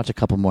 Yeah, I'm gonna watch a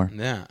couple more.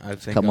 Yeah, I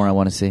think a couple more I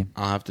want to see.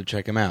 I'll have to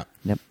check them out.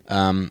 Yep.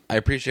 I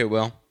appreciate it,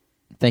 Will.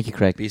 Thank you,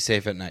 Craig. Be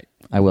safe at night.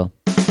 I will.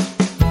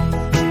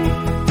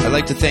 I'd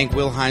like to thank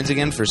Will Hines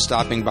again for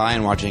stopping by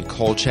and watching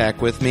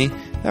Kolchak with me.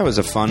 That was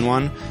a fun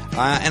one.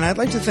 And I'd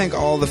like to thank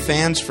all the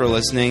fans for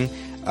listening.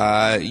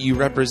 You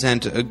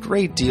represent a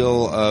great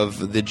deal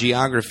of the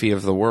geography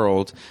of the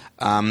world.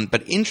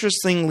 But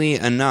interestingly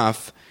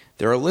enough,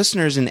 there are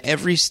listeners in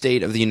every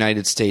state of the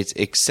United States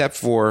except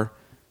for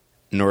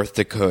North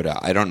Dakota.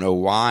 I don't know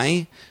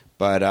why,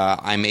 but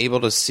I'm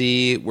able to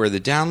see where the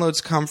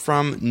downloads come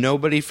from.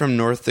 Nobody from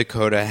North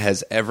Dakota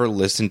has ever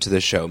listened to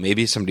the show.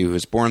 Maybe somebody who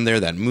was born there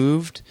that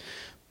moved.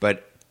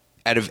 But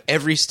out of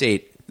every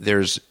state,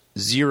 there's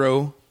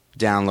 0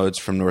 downloads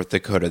from North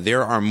Dakota.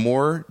 There are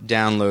more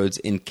downloads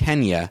in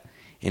Kenya,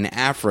 in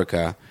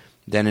Africa,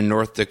 than in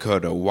North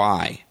Dakota.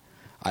 Why?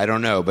 I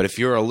don't know, but if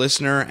you're a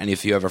listener and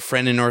if you have a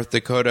friend in North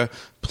Dakota,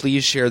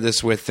 please share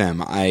this with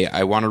them.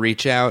 I want to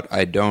reach out.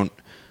 I don't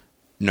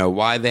know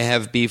why they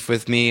have beef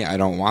with me. I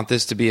don't want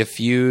this to be a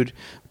feud,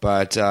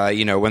 but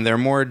when there are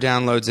more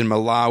downloads in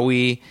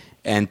Malawi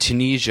and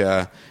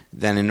Tunisia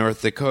than in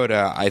North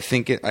Dakota, I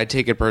take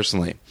it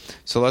personally.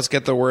 So let's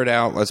get the word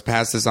out. Let's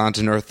pass this on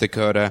to North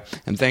Dakota.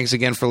 And thanks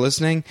again for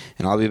listening,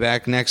 and I'll be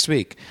back next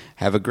week.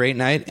 Have a great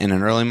night and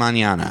an early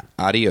mañana.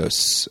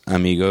 Adios,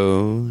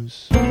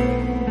 amigos.